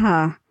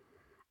 Yeah.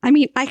 I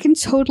mean, I can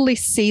totally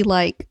see,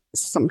 like,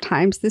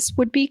 sometimes this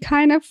would be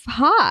kind of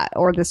hot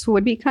or this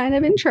would be kind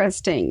of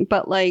interesting,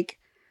 but, like,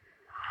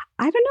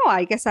 I don't know.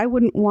 I guess I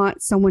wouldn't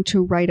want someone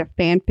to write a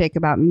fanfic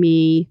about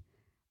me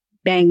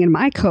banging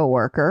my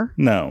coworker.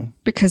 No.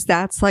 Because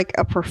that's like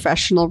a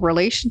professional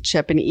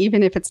relationship. And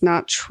even if it's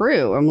not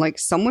true, I'm like,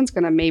 someone's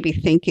going to maybe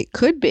think it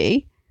could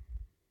be.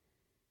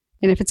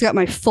 And if it's got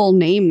my full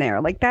name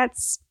there, like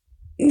that's,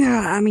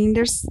 I mean,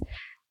 there's,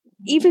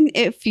 even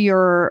if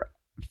you're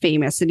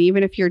famous and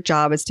even if your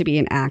job is to be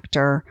an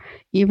actor,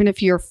 even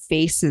if your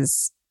face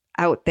is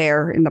out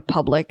there in the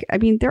public, I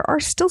mean, there are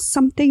still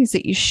some things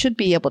that you should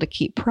be able to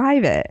keep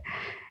private.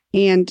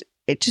 And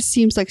it just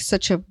seems like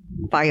such a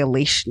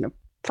violation of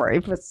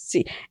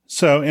privacy.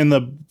 So in the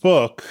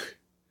book,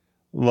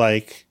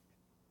 like,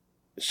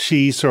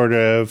 she sort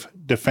of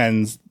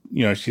defends,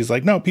 you know, she's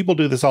like, no, people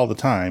do this all the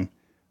time.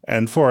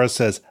 And Forrest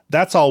says,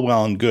 that's all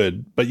well and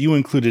good, but you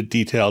included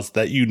details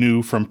that you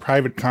knew from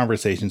private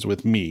conversations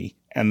with me.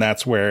 And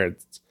that's where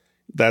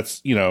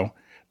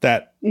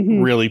that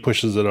really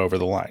pushes it over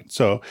the line.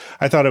 So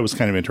I thought it was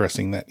kind of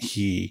interesting that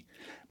he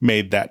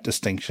made that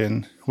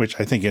distinction, which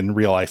I think in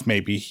real life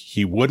maybe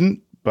he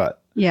wouldn't,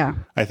 but yeah,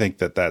 I think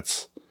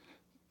that's,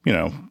 you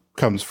know,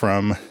 comes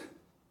from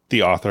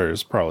the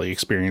author's probably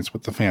experience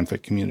with the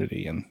fanfic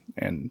community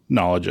and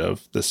knowledge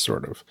of this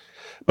sort of,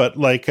 but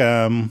like,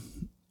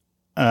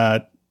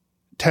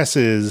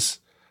 Tess's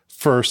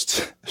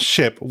first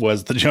ship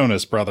was the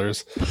Jonas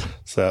Brothers.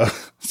 So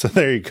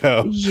there you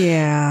go.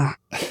 Yeah.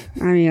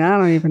 I mean, I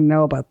don't even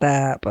know about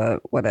that, but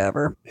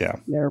whatever. Yeah.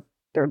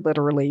 They're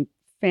literally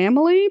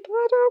family,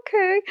 but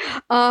okay.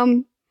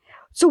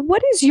 So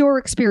what is your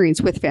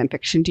experience with fan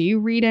fiction? Do you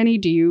read any?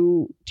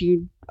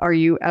 Are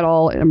you at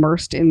all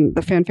immersed in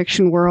the fan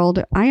fiction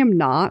world? I am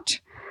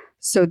not.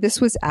 So this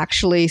was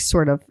actually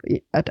sort of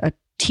a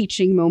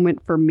teaching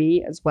moment for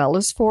me as well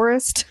as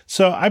Forrest.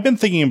 So I've been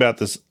thinking about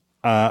this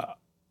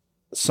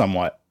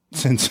somewhat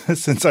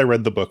since I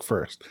read the book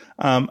first.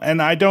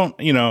 And I don't,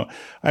 you know,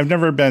 I've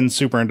never been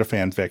super into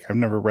fanfic. I've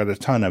never read a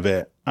ton of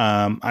it.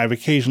 I've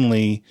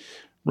occasionally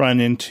run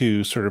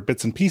into sort of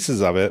bits and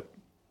pieces of it.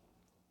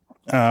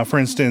 For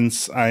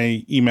instance,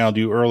 I emailed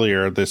you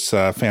earlier this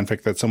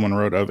fanfic that someone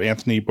wrote of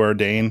Anthony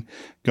Bourdain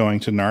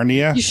going to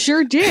Narnia. You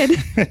sure did.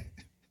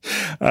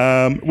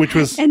 Which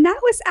was, and that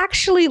was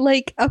actually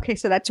like, okay,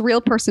 so that's real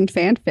person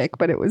fanfic,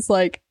 but it was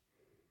like,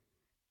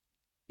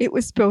 it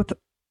was both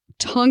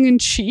tongue in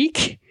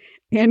cheek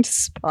and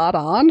spot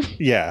on.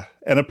 Yeah.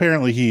 And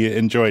apparently he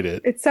enjoyed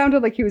it. It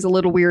sounded like he was a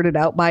little weirded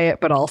out by it,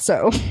 but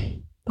also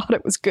thought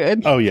it was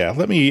good. Oh yeah.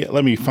 Let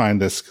me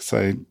find this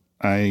because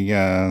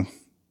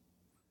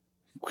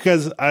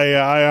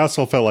I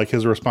also felt like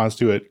his response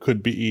to it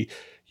could be,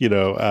 you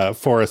know,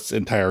 Forrest's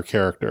entire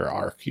character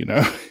arc, you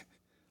know,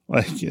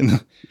 like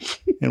in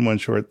one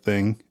short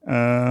thing.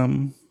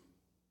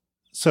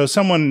 So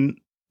someone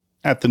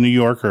at the New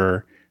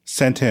Yorker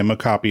sent him a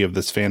copy of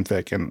this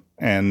fanfic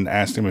and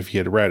asked him if he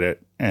had read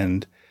it.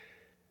 And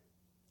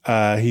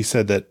he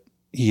said that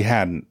he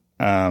hadn't.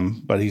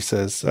 But he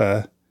says,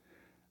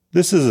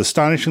 this is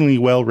astonishingly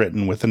well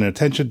written with an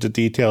attention to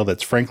detail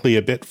that's frankly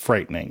a bit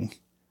frightening.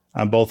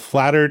 I'm both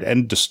flattered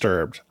and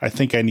disturbed. I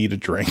think I need a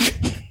drink.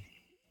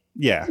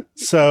 Yeah.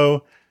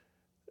 So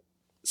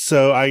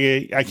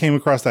I came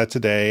across that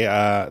today.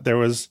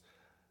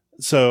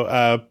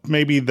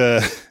 Maybe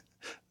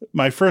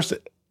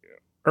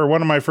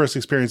one of my first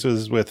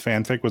experiences with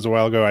fanfic was a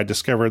while ago. I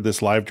discovered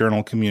this live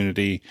journal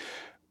community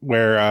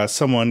where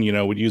someone, you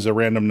know, would use a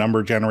random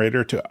number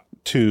generator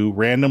to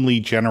randomly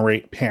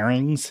generate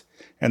pairings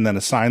and then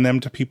assign them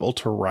to people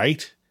to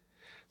write.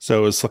 So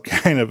it was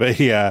kind of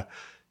a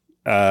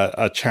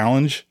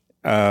challenge,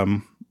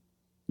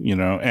 you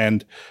know,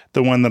 and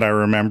the one that I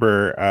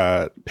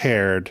remember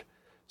paired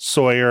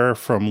Sawyer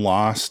from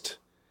Lost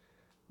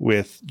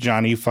with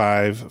Johnny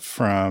Five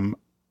from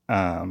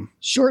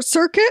Short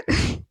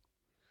Circuit.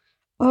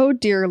 Oh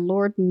dear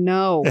Lord,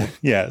 no.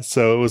 Yeah,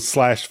 so it was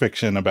slash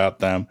fiction about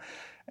them.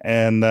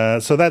 And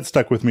so that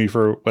stuck with me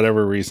for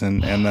whatever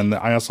reason. And then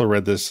I also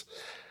read this,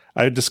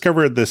 I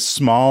discovered this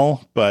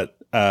small but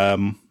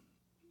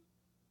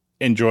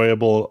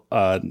enjoyable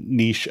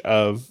niche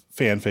of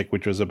fanfic,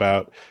 which was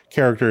about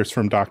characters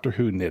from Doctor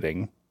Who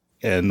knitting.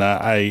 And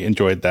I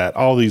enjoyed that.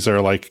 All these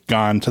are like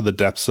gone to the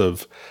depths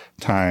of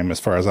time, as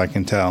far as I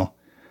can tell,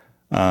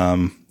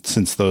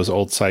 since those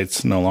old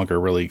sites no longer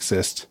really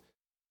exist.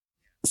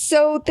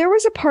 So there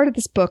was a part of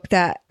this book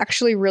that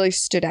actually really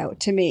stood out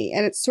to me,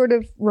 and it sort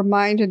of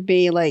reminded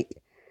me like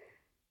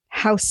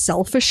how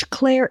selfish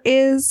Claire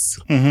is,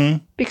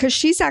 because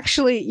she's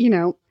actually, you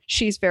know,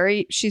 she's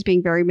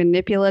being very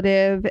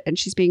manipulative, and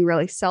she's being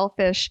really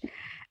selfish,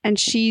 and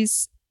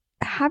she's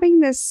having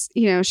this,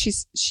 you know,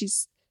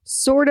 she's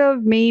sort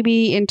of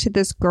maybe into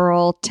this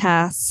girl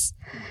Tess,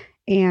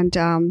 and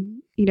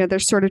you know, they're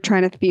sort of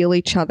trying to feel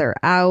each other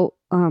out,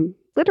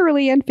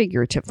 literally and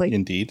figuratively.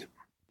 Indeed.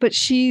 But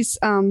she's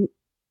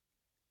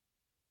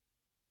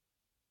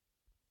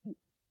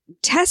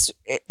Tess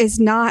is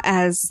not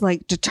as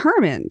like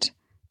determined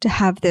to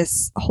have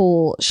this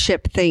whole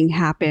ship thing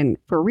happen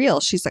for real.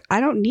 She's like, I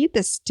don't need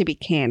this to be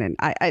canon.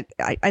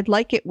 I'd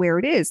like it where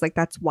it is. Like,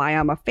 that's why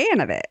I'm a fan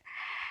of it.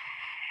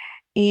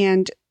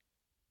 And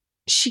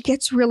she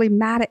gets really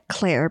mad at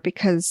Claire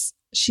because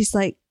she's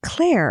like,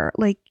 Claire,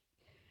 like,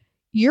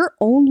 you're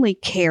only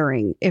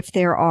caring if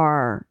there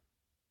are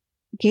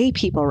gay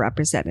people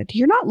represented.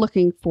 You're not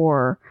looking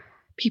for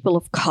people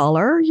of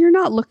color. You're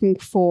not looking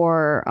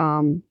for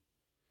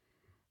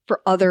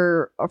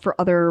other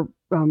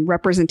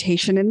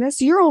representation in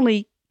this. You're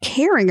only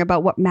caring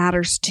about what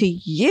matters to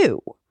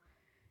you.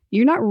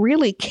 You're not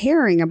really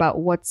caring about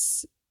what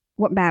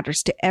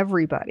matters to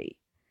everybody.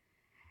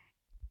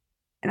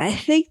 And I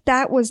think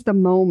that was the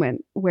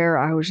moment where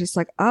I was just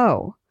like,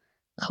 oh,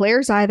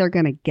 Claire's either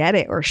going to get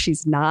it or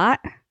she's not.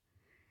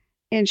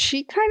 And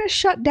she kind of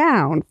shut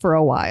down for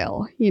a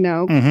while, you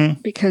know,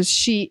 because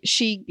she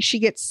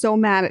gets so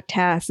mad at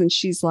Tess, and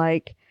she's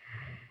like,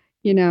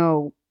 you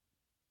know,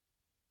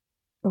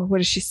 what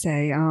does she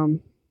say?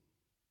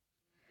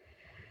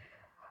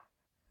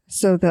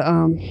 So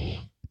the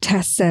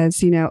Tess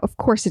says, you know, of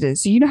course it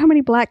is. You know how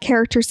many black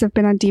characters have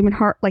been on Demon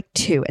Heart? Like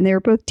 2, and they were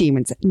both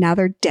demons. Now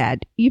they're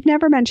dead. You've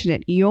never mentioned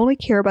it. You only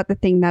care about the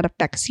thing that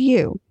affects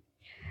you.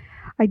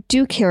 I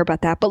do care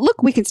about that, but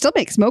look, we can still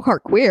make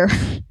Smokeheart queer.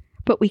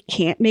 But we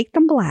can't make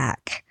them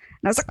black.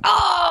 And I was like,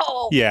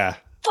 oh, yeah,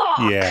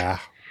 fuck. Yeah.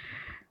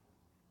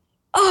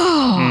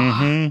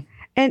 Oh,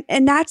 and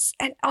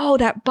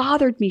that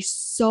bothered me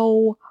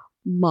so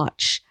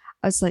much.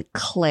 I was like,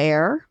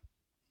 Claire,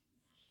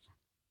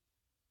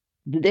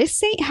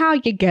 this ain't how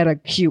you get a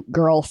cute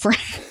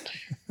girlfriend.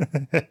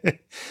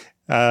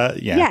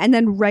 Yeah. And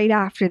then right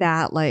after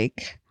that,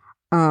 like,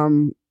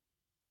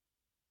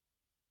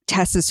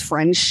 Tess's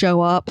friends show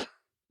up,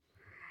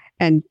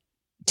 and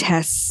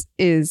Tess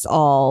is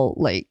all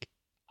like,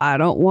 I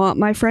don't want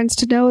my friends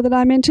to know that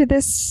I'm into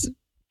this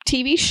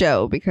TV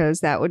show because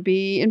that would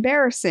be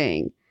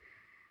embarrassing.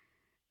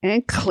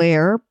 And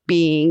Claire,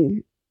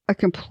 being a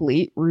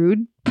complete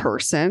rude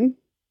person,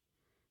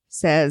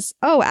 says,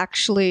 oh,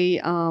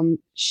 actually,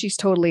 she's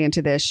totally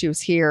into this. She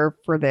was here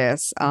for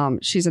this.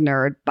 She's a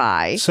nerd.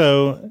 Bye.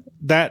 So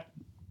that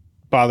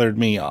bothered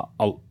me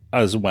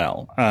as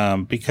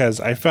well, because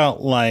I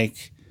felt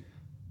like,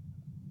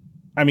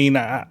 I mean,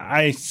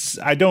 I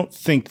don't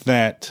think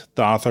that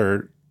the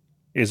author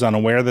is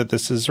unaware that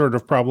this is sort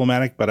of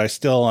problematic, but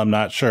I'm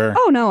not sure.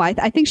 Oh, no, I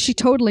think she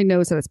totally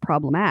knows that it's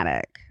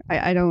problematic.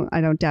 I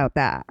don't doubt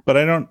that. But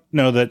I don't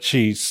know that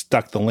she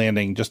stuck the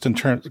landing, just in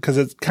terms, because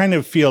it kind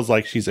of feels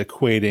like she's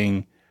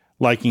equating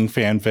liking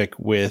fanfic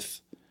with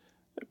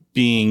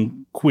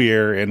being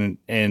queer in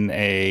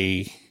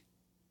a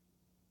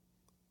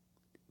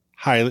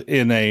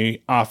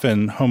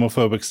often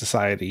homophobic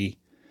society.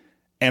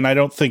 And I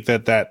don't think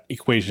that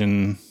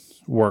equation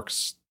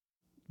works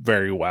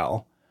very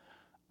well.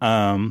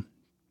 And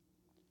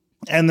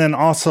then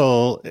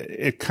also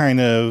it kind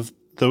of,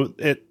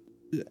 the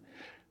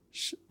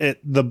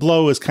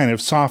blow is kind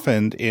of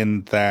softened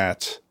in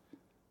that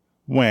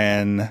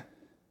when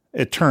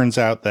it turns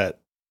out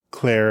that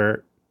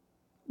Claire,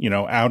 you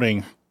know,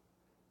 outing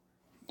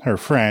her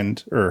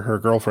friend or her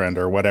girlfriend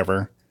or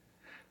whatever,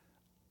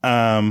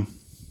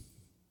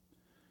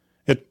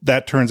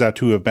 that turns out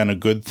to have been a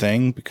good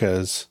thing,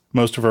 because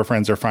most of her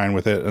friends are fine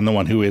with it, and the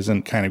one who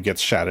isn't kind of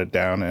gets shouted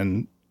down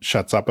and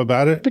shuts up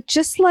about it. But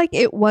just like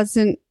it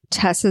wasn't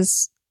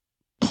Tess's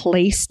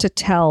place to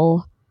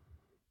tell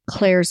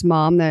Claire's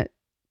mom that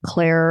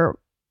Claire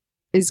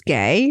is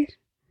gay,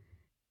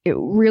 it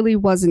really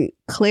wasn't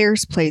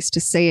Claire's place to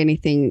say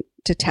anything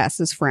to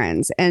Tess's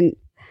friends. And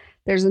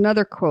there's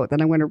another quote that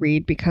I'm going to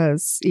read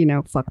because, you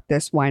know, fuck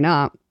this, why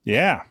not?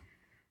 Yeah.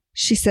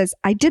 She says,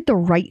 I did the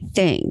right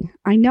thing.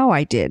 I know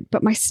I did,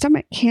 but my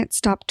stomach can't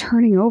stop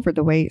turning over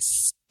the way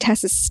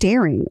Tess is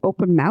staring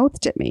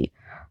open-mouthed at me,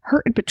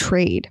 hurt and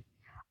betrayed.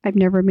 I've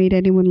never made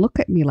anyone look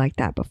at me like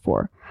that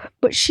before.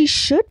 But she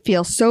should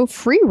feel so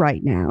free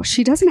right now.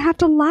 She doesn't have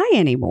to lie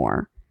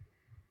anymore.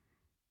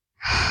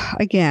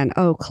 Again,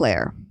 oh,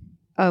 Claire,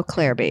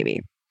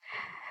 baby.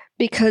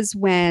 Because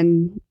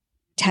when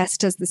Tess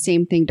does the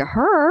same thing to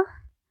her,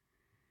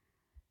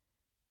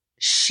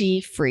 she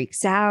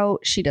freaks out.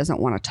 She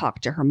doesn't want to talk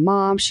to her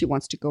mom. She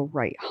wants to go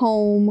right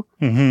home.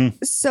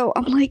 So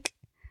I'm like,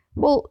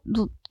 well,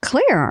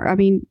 Claire, I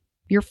mean,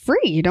 you're free.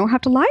 You don't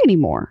have to lie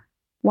anymore.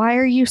 Why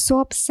are you so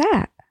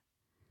upset?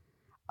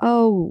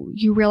 Oh,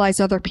 you realize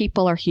other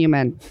people are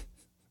human.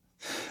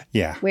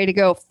 Yeah. Way to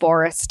go,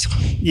 Forrest.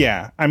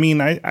 Yeah. I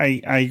mean,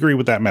 I agree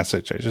with that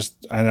message.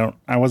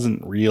 I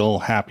wasn't real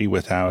happy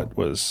with how it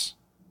was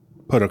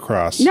put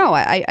across. No,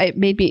 it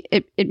made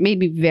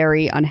me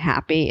very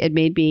unhappy. It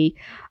made me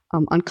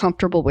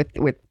uncomfortable with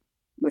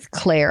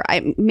Claire.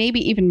 Maybe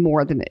even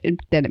more than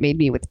it made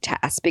me with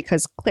Tess,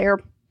 because Claire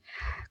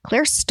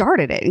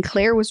started it, and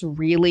Claire was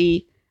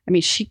really, I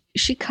mean,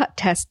 she cut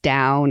Tess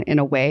down in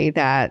a way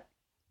that,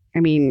 I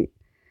mean,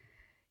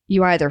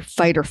 you either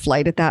fight or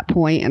flight at that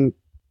point, and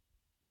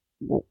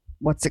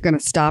what's it going to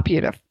stop you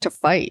to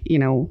fight? You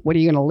know, what are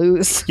you going to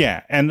lose?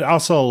 Yeah. And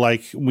also,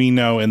 like, we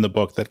know in the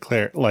book that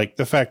Claire, like,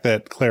 the fact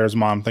that Claire's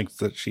mom thinks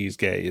that she's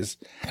gay is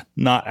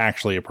not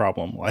actually a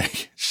problem.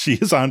 Like, she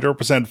is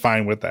 100%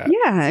 fine with that.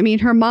 Yeah. I mean,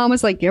 her mom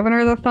was like giving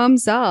her the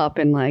thumbs up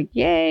and like,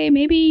 yay,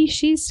 maybe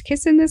she's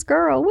kissing this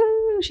girl.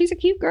 Woo, she's a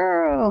cute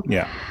girl.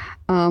 Yeah.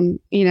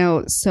 You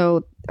know,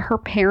 so her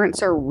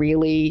parents are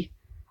really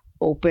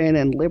open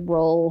and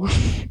liberal.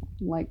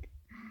 Like,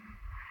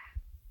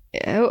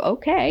 oh,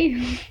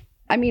 okay.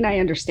 I mean, I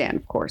understand,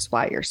 of course,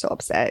 why you're so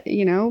upset.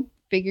 You know,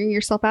 figuring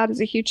yourself out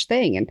is a huge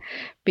thing, and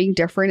being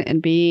different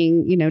and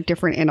being, you know,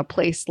 different in a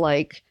place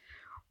like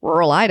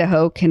rural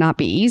Idaho cannot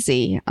be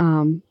easy.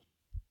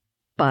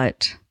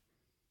 But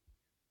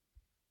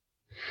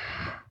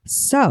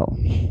so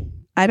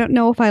I don't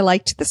know if I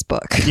liked this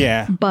book.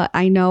 Yeah. But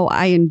I know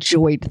I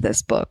enjoyed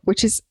this book,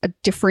 which is a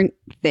different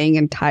thing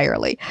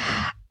entirely.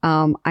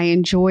 I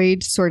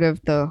enjoyed sort of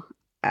I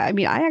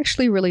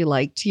actually really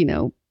liked, you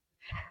know,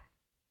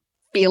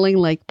 feeling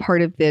like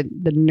part of the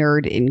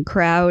nerd in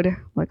crowd.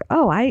 Like,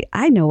 oh,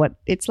 I know what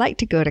it's like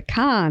to go to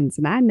cons,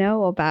 and I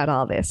know about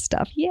all this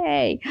stuff.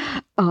 Yay.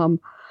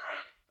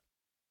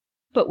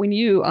 But when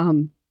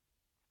you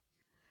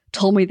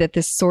told me that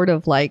this sort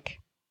of like,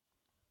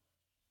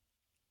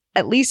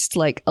 at least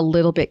like a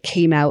little bit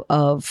came out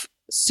of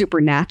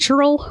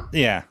Supernatural.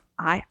 Yeah.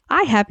 I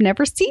have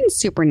never seen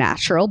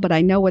Supernatural, but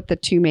I know what the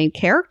two main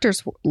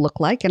characters look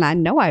like, and I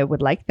know I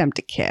would like them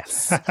to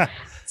kiss.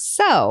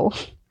 So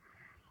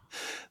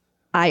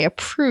I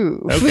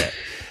approve. Okay.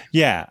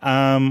 Yeah.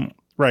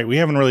 Right. We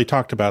haven't really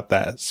talked about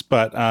that,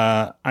 but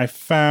I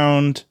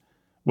found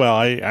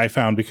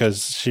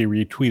because she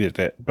retweeted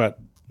it,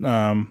 but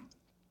the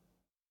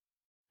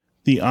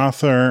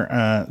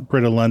author,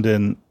 Britta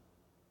Lundin,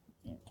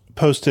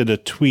 posted a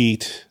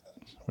tweet,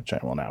 which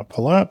I will now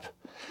pull up.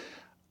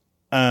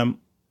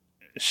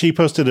 She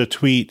posted a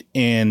tweet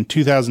in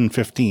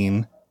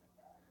 2015,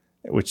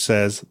 which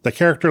says, "The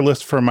character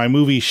list for my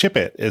movie Ship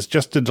It is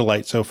just a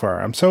delight so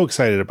far. I'm so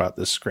excited about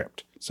this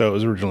script." So it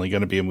was originally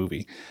going to be a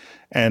movie.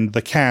 And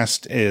the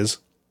cast is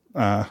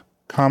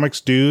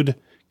comics dude,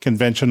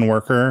 convention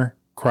worker,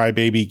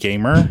 crybaby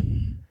gamer,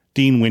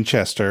 Dean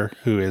Winchester,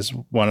 who is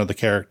one of the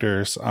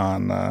characters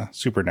on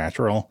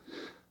Supernatural,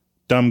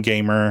 dumb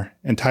gamer,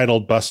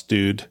 entitled bus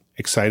dude,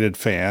 excited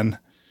fan,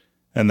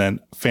 and then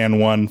fan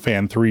 1,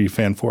 fan 3,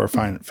 fan 4,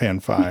 fan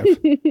 5.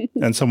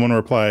 And someone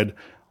replied,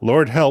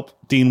 "Lord help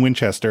Dean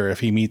Winchester if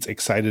he meets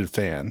excited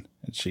fan."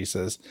 And she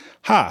says,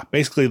 "Ha,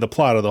 basically the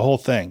plot of the whole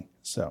thing."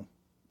 So,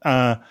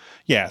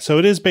 yeah, so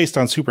it is based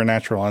on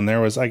Supernatural. And there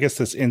was, I guess,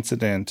 this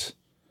incident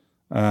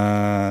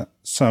at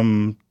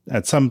some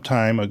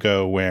time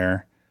ago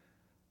where,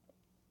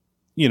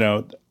 you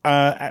know,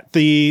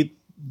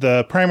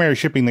 the primary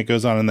shipping that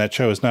goes on in that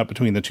show is not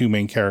between the two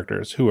main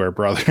characters, who are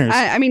brothers.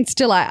 I mean,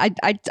 still,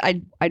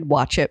 I'd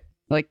watch it,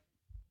 like,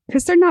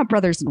 because they're not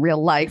brothers in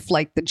real life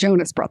like the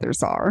Jonas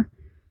brothers are.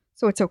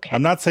 So it's okay.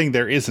 I'm not saying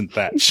there isn't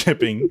that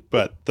shipping,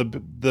 but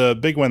the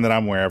big one that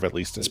I'm aware of, at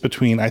least, is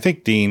between, I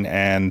think, Dean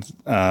and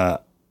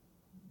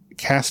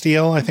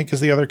Castiel, I think,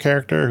 is the other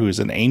character, who's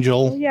an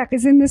angel. Yeah,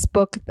 because in this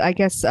book, I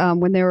guess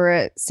when they were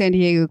at San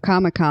Diego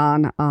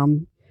Comic-Con,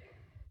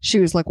 she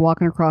was like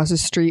walking across the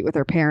street with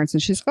her parents,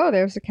 and she's like, "Oh,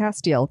 there's a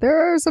Castiel.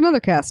 There's another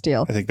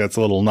Castiel." I think that's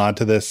a little nod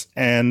to this.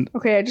 And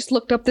okay, I just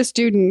looked up this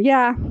dude, and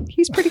yeah,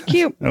 he's pretty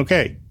cute.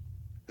 Okay,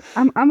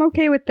 I'm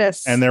okay with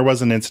this. And there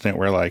was an incident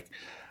where, like,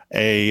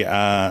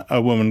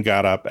 a woman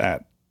got up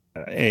at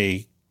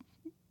a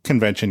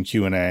convention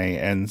Q&A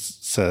and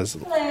says,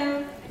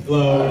 "Hello.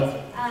 Hello.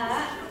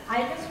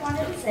 I just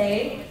wanted to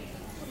say,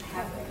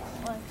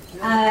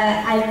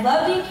 I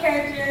love your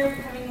character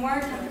becoming more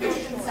comfortable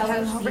with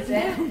himself each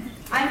season.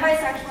 I'm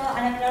bisexual,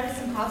 and I've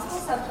noticed some possible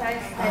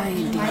subtext that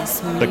you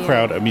might." The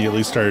crowd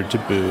immediately started to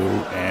boo,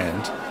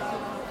 and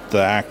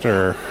the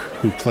actor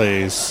who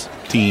plays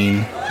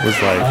Dean was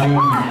like,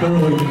 "I'm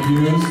thoroughly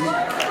confused.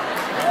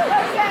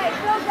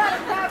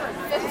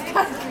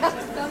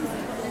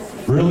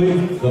 Really?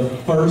 The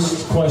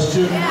first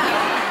question?"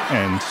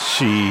 And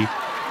she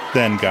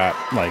then got,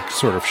 like,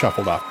 sort of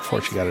shuffled off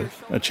before she got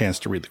a chance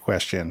to read the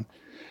question.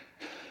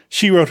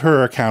 She wrote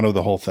her account of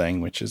the whole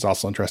thing, which is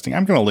also interesting.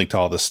 I'm going to link to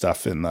all this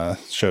stuff in the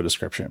show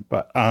description.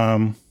 But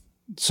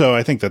so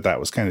I think that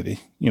was kind of the,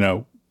 you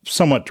know,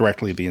 somewhat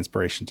directly the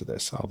inspiration to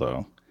this,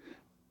 although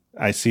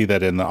I see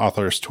that in the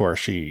author's tour,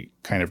 she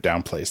kind of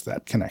downplays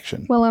that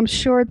connection. Well, I'm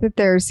sure that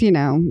there's,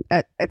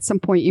 at some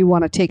point you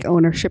want to take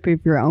ownership of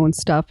your own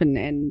stuff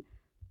and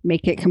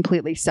make it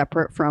completely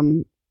separate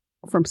from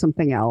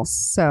something else.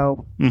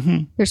 So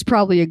there's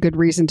probably a good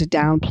reason to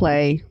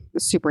downplay the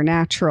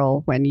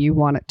supernatural when you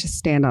want it to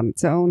stand on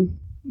its own.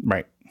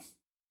 Right.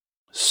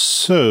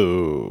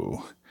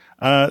 So,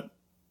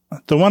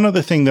 the one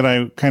other thing that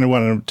I kind of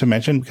wanted to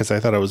mention, because I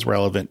thought it was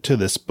relevant to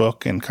this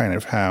book and kind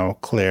of how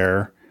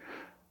Claire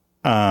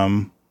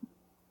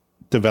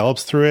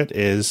develops through it,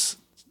 is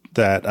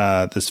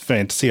that this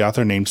fantasy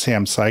author named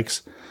Sam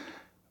Sykes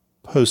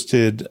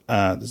posted,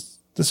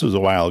 this was a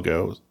while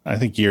ago, I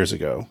think years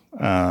ago,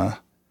 on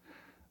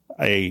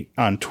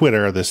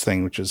Twitter, this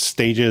thing, which is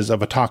Stages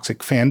of a Toxic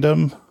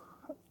Fandom,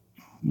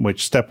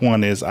 which step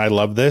 1 is I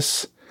love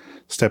this.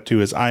 Step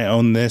 2 is I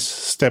own this.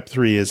 Step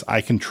 3 is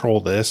I control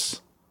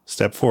this.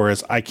 Step 4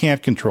 is I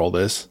can't control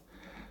this.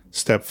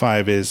 Step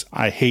 5 is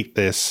I hate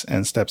this.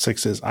 And step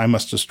 6 is I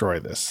must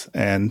destroy this.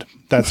 And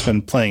that's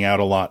been playing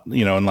out a lot,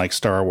 in like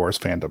Star Wars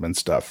fandom and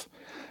stuff,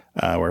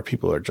 where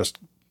people are just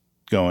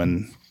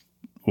going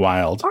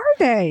wild. Are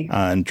they?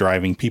 And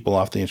driving people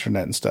off the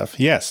internet and stuff.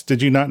 Yes.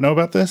 Did you not know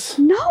about this?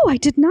 No, I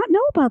did not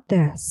know about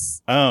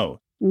this. Oh.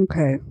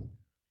 Okay.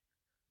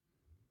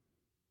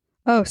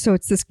 Oh, so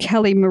it's this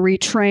Kelly Marie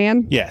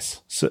Tran?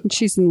 Yes. So,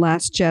 she's in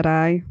Last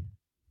Jedi.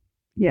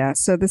 Yeah,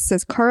 so this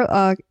says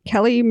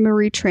Kelly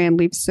Marie Tran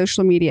leaves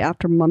social media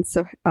after months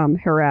of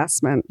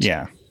harassment.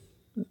 Yeah.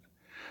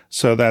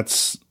 So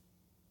that's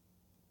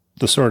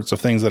the sorts of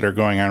things that are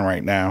going on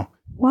right now.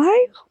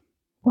 Why?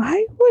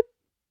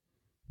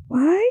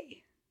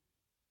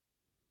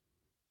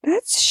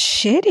 That's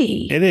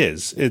shitty. It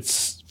is.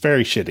 It's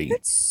very shitty.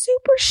 That's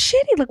super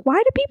shitty. Like, why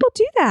do people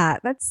do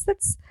that? That's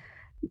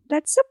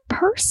a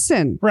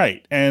person.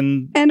 Right.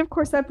 And of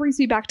course that brings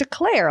me back to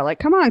Claire. Like,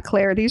 come on,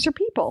 Claire, these are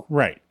people.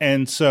 Right.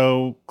 And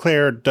so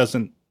Claire does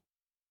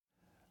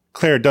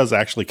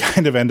actually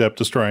kind of end up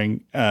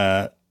destroying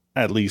at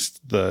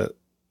least that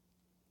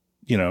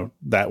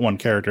one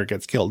character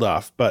gets killed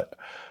off, but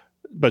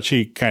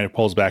she kind of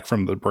pulls back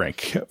from the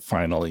brink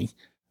finally.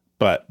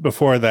 But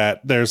before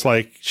that, there's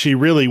like, she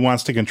really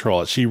wants to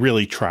control it. She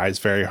really tries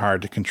very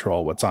hard to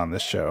control what's on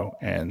this show,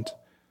 and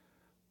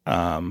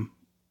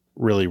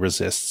really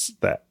resists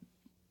that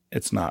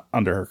it's not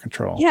under her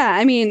control. Yeah,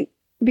 I mean,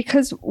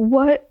 because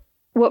what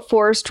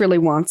Forrest really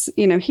wants,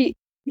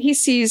 he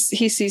sees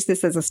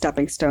this as a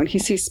stepping stone. He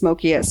sees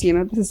Smokey as,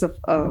 this is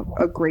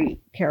a great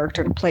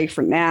character to play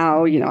for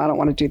now. I don't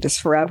want to do this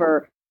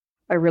forever.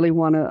 I really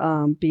want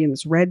to be in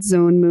this Red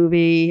Zone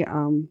movie.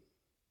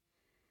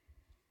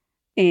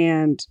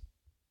 And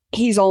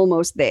he's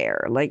almost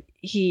there. Like,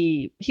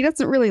 he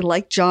doesn't really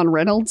like John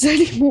Reynolds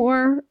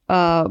anymore,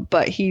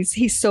 but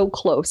he's so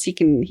close. He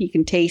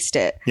can taste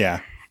it.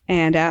 Yeah.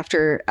 And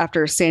after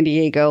San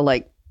Diego,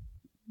 like,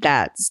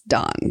 that's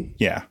done.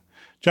 Yeah.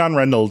 John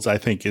Reynolds, I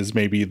think, is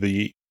maybe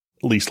the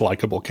least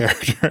likable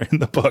character in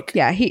the book.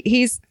 Yeah,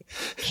 he's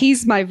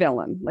my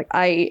villain. Like,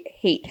 I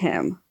hate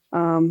him.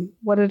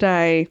 What did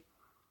I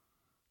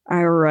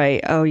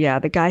write? Oh yeah,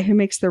 the guy who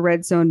makes the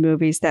Red Zone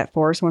movies that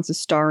Forrest wants to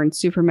star in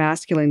super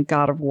masculine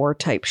God of War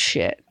type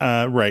shit.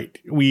 Right.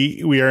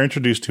 We are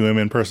introduced to him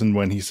in person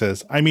when he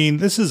says, I mean,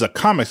 this is a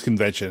comics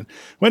convention.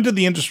 When did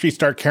the industry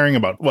start caring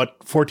about what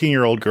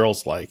 14-year-old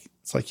girls like?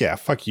 It's like, yeah,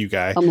 fuck you,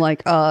 guy. I'm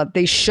like,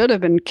 they should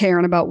have been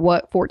caring about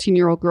what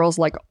 14-year-old girls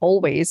like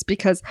always,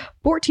 because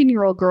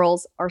 14-year-old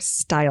girls are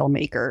style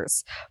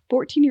makers.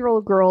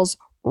 14-year-old girls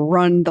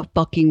run the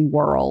fucking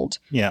world.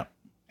 Yeah.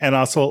 And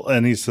also,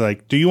 and he's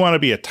like, do you want to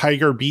be a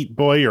Tiger Beat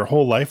boy your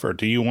whole life, or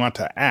do you want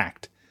to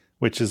act?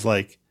 Which is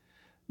like,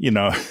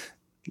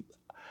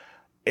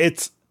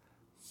 it's,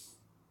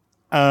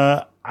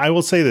 I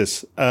will say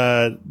this,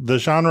 the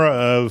genre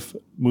of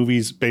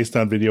movies based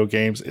on video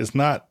games is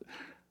not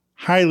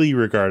highly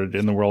regarded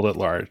in the world at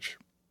large,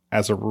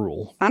 as a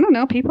rule. I don't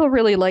know. People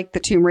really like the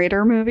Tomb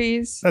Raider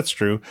movies. That's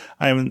true.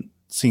 I haven't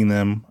seen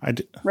them.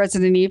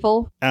 Resident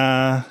Evil.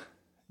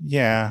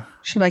 Yeah.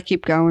 Should I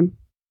keep going?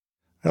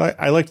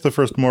 I liked the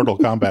first Mortal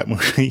Kombat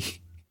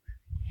movie.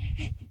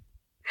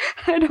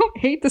 I don't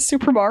hate the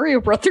Super Mario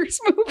Brothers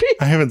movie.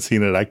 I haven't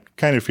seen it. I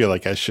kind of feel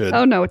like I should.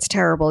 Oh no, it's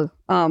terrible.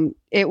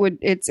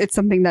 It's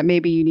something that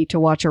maybe you need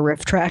to watch a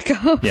riff track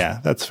of. Yeah,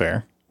 that's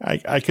fair.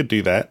 I could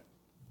do that.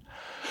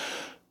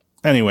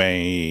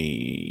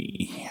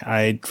 Anyway,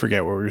 I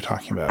forget what we were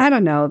talking about. I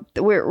don't know.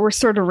 We're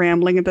sort of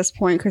rambling at this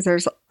point because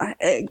there's,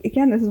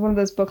 again, this is one of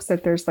those books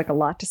that there's like a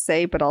lot to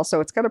say, but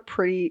also it's got a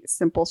pretty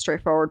simple,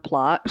 straightforward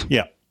plot.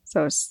 Yeah.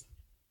 So a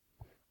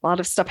lot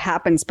of stuff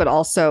happens, but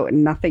also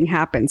nothing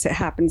happens. It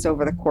happens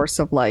over the course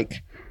of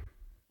like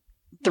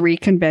 3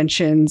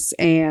 conventions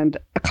and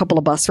a couple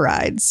of bus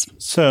rides.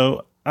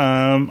 So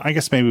I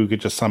guess maybe we could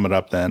just sum it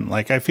up then.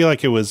 Like, I feel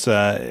like it was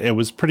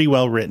pretty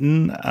well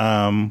written.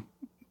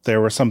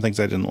 There were some things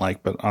I didn't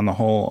like, but on the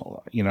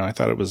whole, I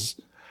thought it was,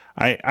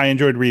 I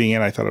enjoyed reading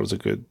it. I thought it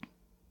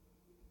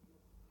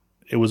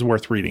it was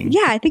worth reading.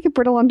 Yeah, I think if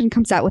Britta Lundin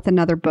comes out with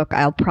another book,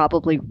 I'll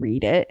probably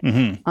read it.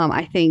 Mm-hmm.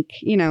 I think,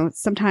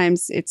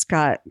 sometimes you've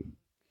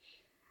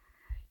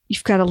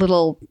got a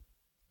little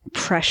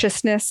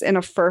preciousness in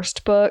a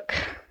first book,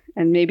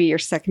 and maybe your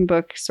second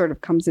book sort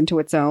of comes into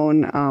its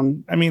own.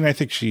 I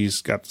think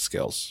she's got the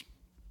skills.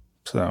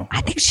 So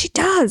I think she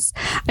does.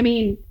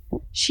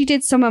 She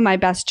did some of my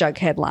best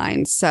Jughead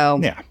lines. So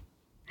yeah,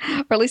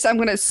 or at least I'm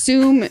going to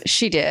assume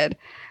she did.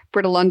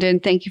 Britta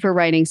Lundin, thank you for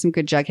writing some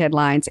good Jughead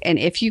lines. And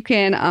if you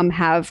can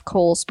have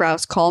Cole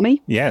Sprouse call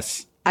me.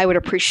 Yes. I would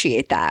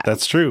appreciate that.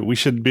 That's true. We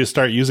should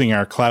start using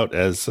our clout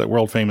as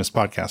world famous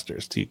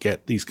podcasters to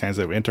get these kinds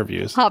of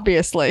interviews.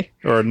 Obviously.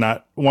 Or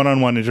not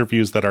one-on-one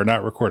interviews that are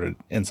not recorded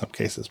in some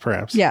cases,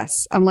 perhaps.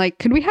 Yes. I'm like,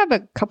 could we have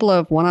a couple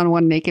of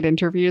one-on-one naked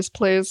interviews,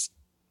 please?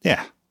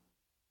 Yeah.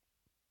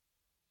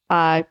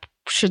 I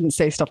shouldn't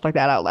say stuff like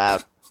that out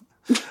loud.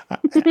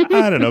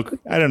 I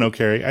don't know,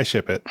 Carrie. I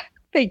ship it.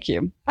 Thank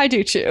you. I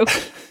do too.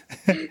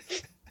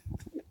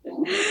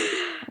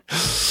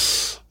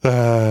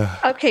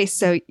 Okay,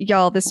 so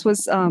y'all, this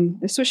was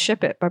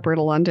Ship It by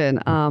Britta Lundin.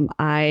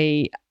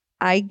 I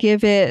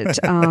give it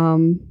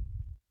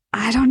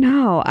I don't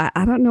know.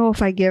 I don't know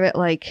if I give it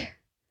like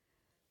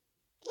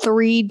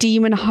 3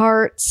 demon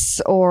hearts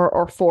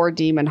or 4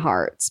 demon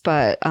hearts,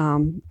 but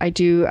I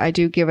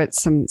do give it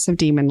some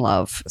demon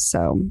love.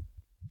 So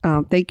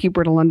thank you,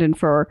 Britta Lundin,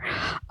 for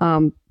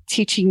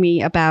teaching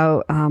me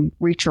about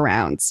reach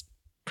arounds.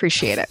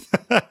 Appreciate it.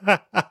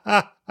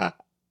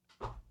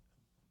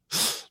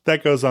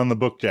 That goes on the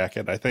book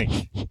jacket, I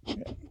think.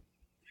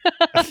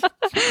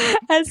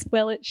 As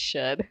well it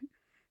should.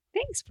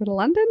 Thanks, Britta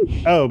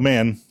Lundin. Oh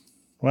man.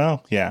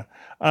 Well, yeah.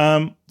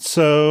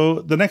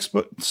 So the next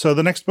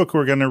book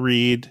we're going to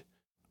read,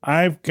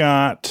 I've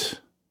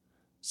got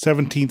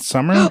 17th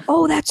Summer.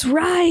 Oh, that's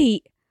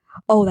right.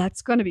 Oh,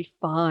 that's going to be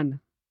fun.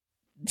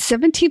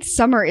 17th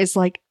Summer is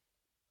like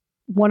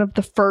one of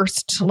the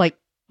first like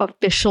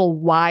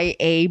official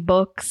YA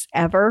books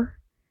ever.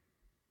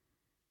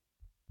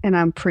 And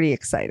I'm pretty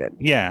excited.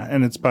 Yeah,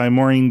 and it's by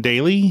Maureen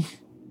Daly.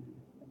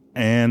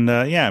 And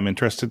I'm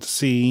interested to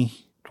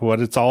see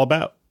what it's all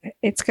about.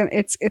 It's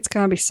gonna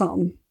be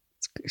something.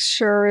 It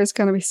sure is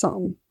gonna be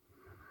something.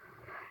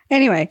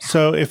 Anyway.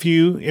 So if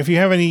you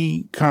have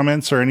any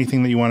comments or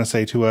anything that you want to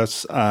say to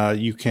us,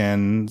 you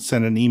can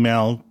send an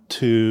email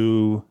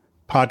to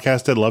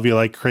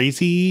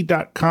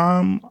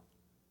podcast@loveyolikecrazy.com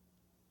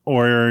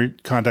or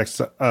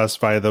contact us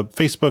via the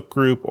Facebook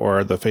group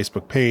or the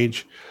Facebook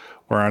page.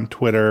 We're on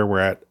Twitter.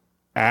 We're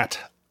at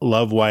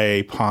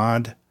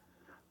LoveYAPod.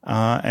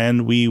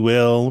 And we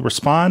will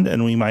respond,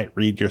 and we might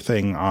read your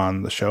thing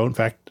on the show. In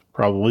fact,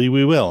 probably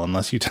we will,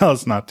 unless you tell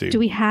us not to. Do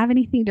we have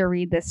anything to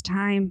read this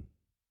time?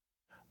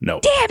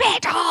 No. Damn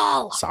it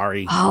all!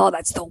 Sorry. Oh,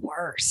 that's the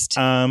worst.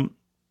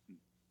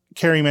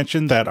 Carrie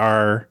mentioned that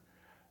our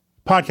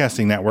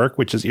podcasting network,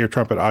 which is Ear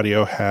Trumpet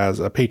Audio, has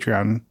a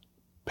Patreon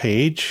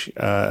page.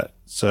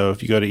 So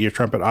if you go to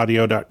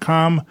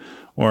eartrumpetaudio.com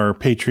or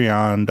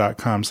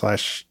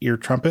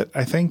patreon.com/eartrumpet,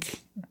 I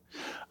think,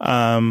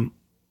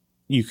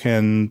 you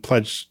can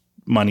pledge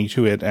money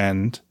to it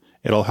and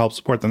it'll help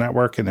support the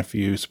network. And if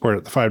you support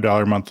at the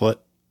 $5 a month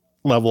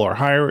level or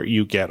higher,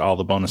 you get all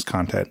the bonus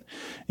content,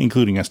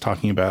 including us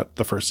talking about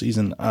the first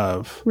season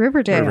of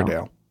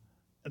Riverdale.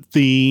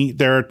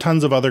 There are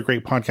tons of other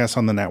great podcasts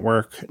on the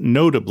network.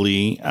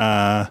 Notably,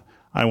 I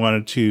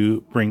wanted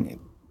to bring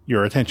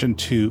your attention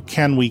to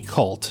Can We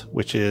Cult,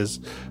 which is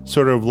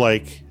sort of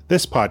like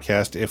this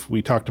podcast if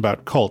we talked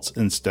about cults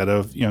instead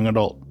of young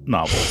adult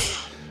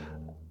novels.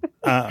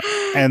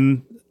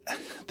 And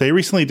they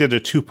recently did a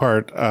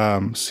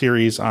 2-part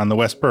series on the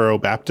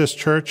Westboro Baptist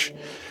Church.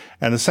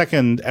 And the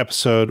second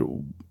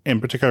episode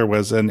in particular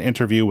was an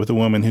interview with a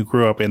woman who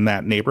grew up in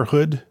that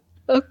neighborhood.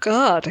 Oh,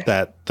 God.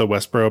 That the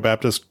Westboro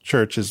Baptist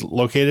Church is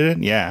located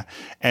in. Yeah.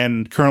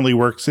 And currently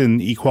works in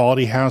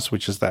Equality House,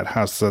 which is that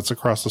house that's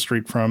across the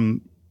street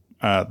from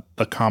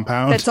the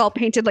compound. That's all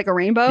painted like a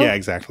rainbow? Yeah,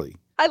 exactly.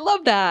 I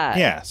love that.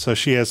 Yeah. So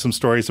she has some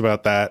stories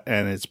about that,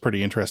 and it's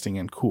pretty interesting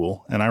and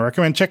cool. And I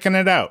recommend checking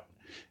it out.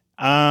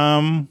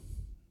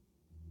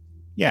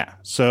 Yeah.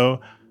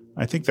 So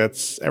I think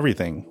that's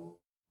everything.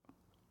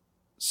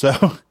 So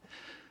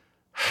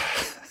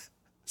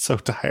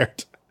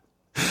tired.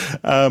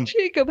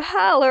 Jacob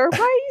Haller, why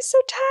are you so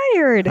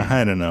tired?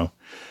 I don't know.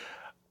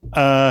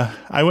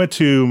 I went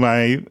to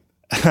my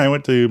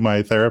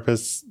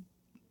therapist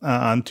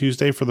on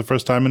Tuesday for the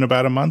first time in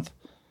about a month.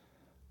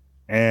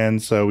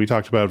 And so we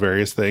talked about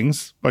various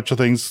things, bunch of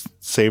things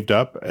saved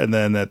up. And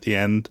then at the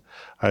end,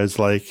 I was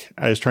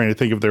trying to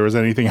think if there was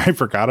anything I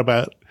forgot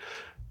about,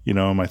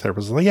 my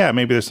therapist was like, yeah,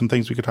 maybe there's some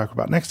things we could talk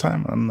about next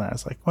time. And I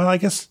was like, well, I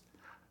guess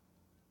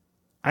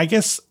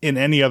in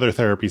any other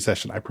therapy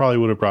session, I probably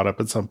would have brought up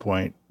at some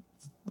point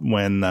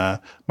when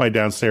my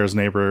downstairs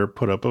neighbor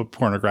put up a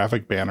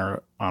pornographic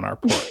banner on our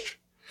porch.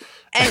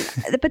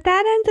 But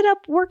that ended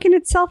up working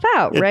itself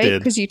out, It right? did.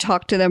 Because you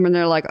talk to them and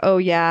they're like, oh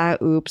yeah,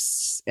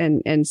 oops.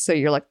 And so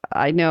you're like,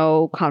 I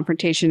know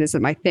confrontation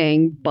isn't my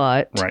thing,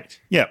 but Right.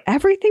 Yeah.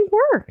 everything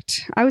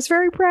worked. I was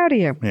very proud of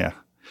you. Yeah.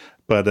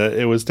 But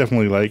it was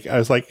definitely like, I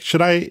was like,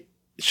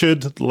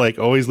 should like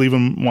always leave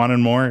them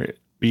wanting more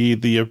be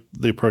the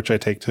approach I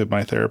take to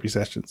my therapy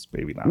sessions?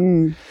 Maybe not.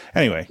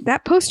 Anyway.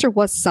 That poster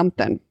was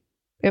something.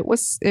 It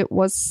was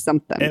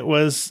something. It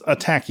was a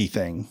tacky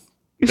thing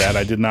that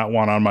I did not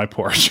want on my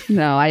porch.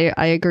 No,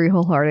 I agree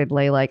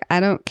wholeheartedly. Like, I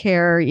don't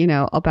care,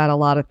 about a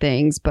lot of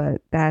things,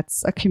 but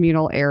that's a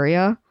communal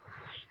area.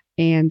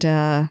 And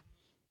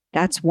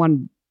that's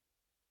one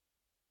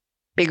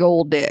big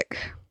old dick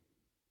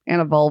and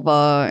a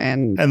vulva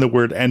and the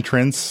word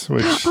entrance,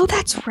 which oh,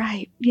 that's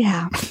right.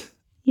 Yeah.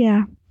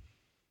 Yeah.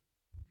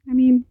 I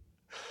mean,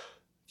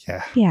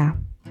 yeah.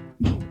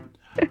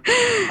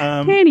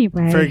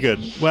 Anyway. Very good.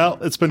 Well,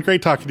 it's been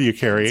great talking to you,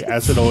 Carrie,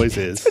 as it always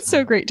is. It's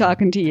so great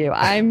talking to you.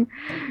 I'm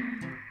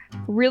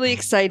really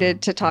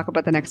excited to talk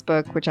about the next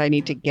book, which I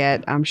need to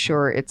get. I'm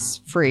sure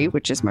it's free,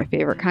 which is my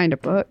favorite kind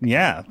of book.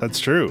 Yeah, that's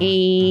true.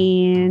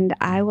 And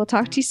I will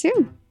talk to you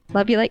soon.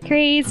 Love you like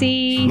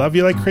crazy. Love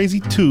you like crazy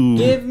too.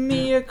 Give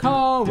me a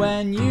call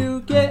when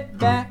you get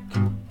back.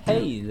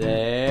 Hey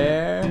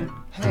there.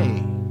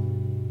 Hey.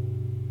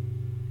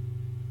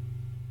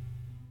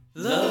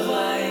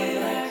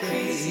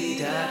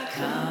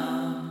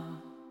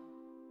 LoveLikeCrazy.com.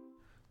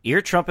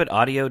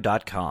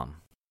 EarTrumpetAudio.com.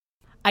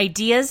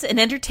 Ideas and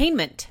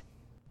entertainment.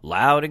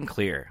 Loud and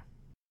clear.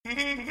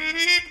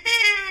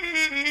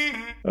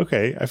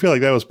 Okay, I feel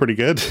like that was pretty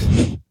good.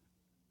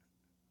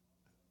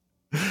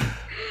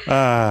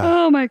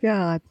 Oh my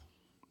God.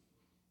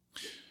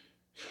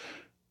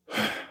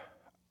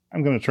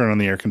 I'm going to turn on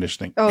the air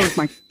conditioning. Oh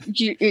my,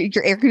 your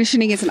air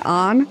conditioning isn't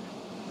on?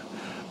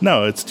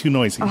 No, it's too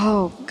noisy.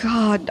 Oh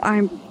God,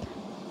 I'm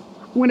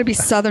going to be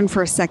Southern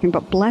for a second,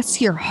 but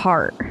bless your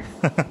heart.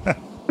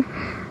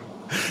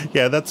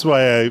 Yeah, that's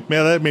why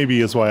that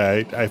maybe is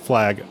why I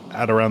flag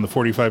at around the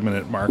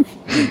 45-minute mark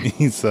in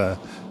these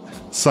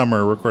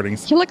summer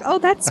recordings. You're like, oh,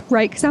 that's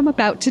right, because I'm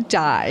about to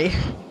die.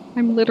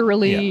 I'm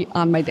literally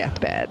on my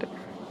deathbed.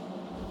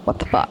 What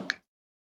the fuck?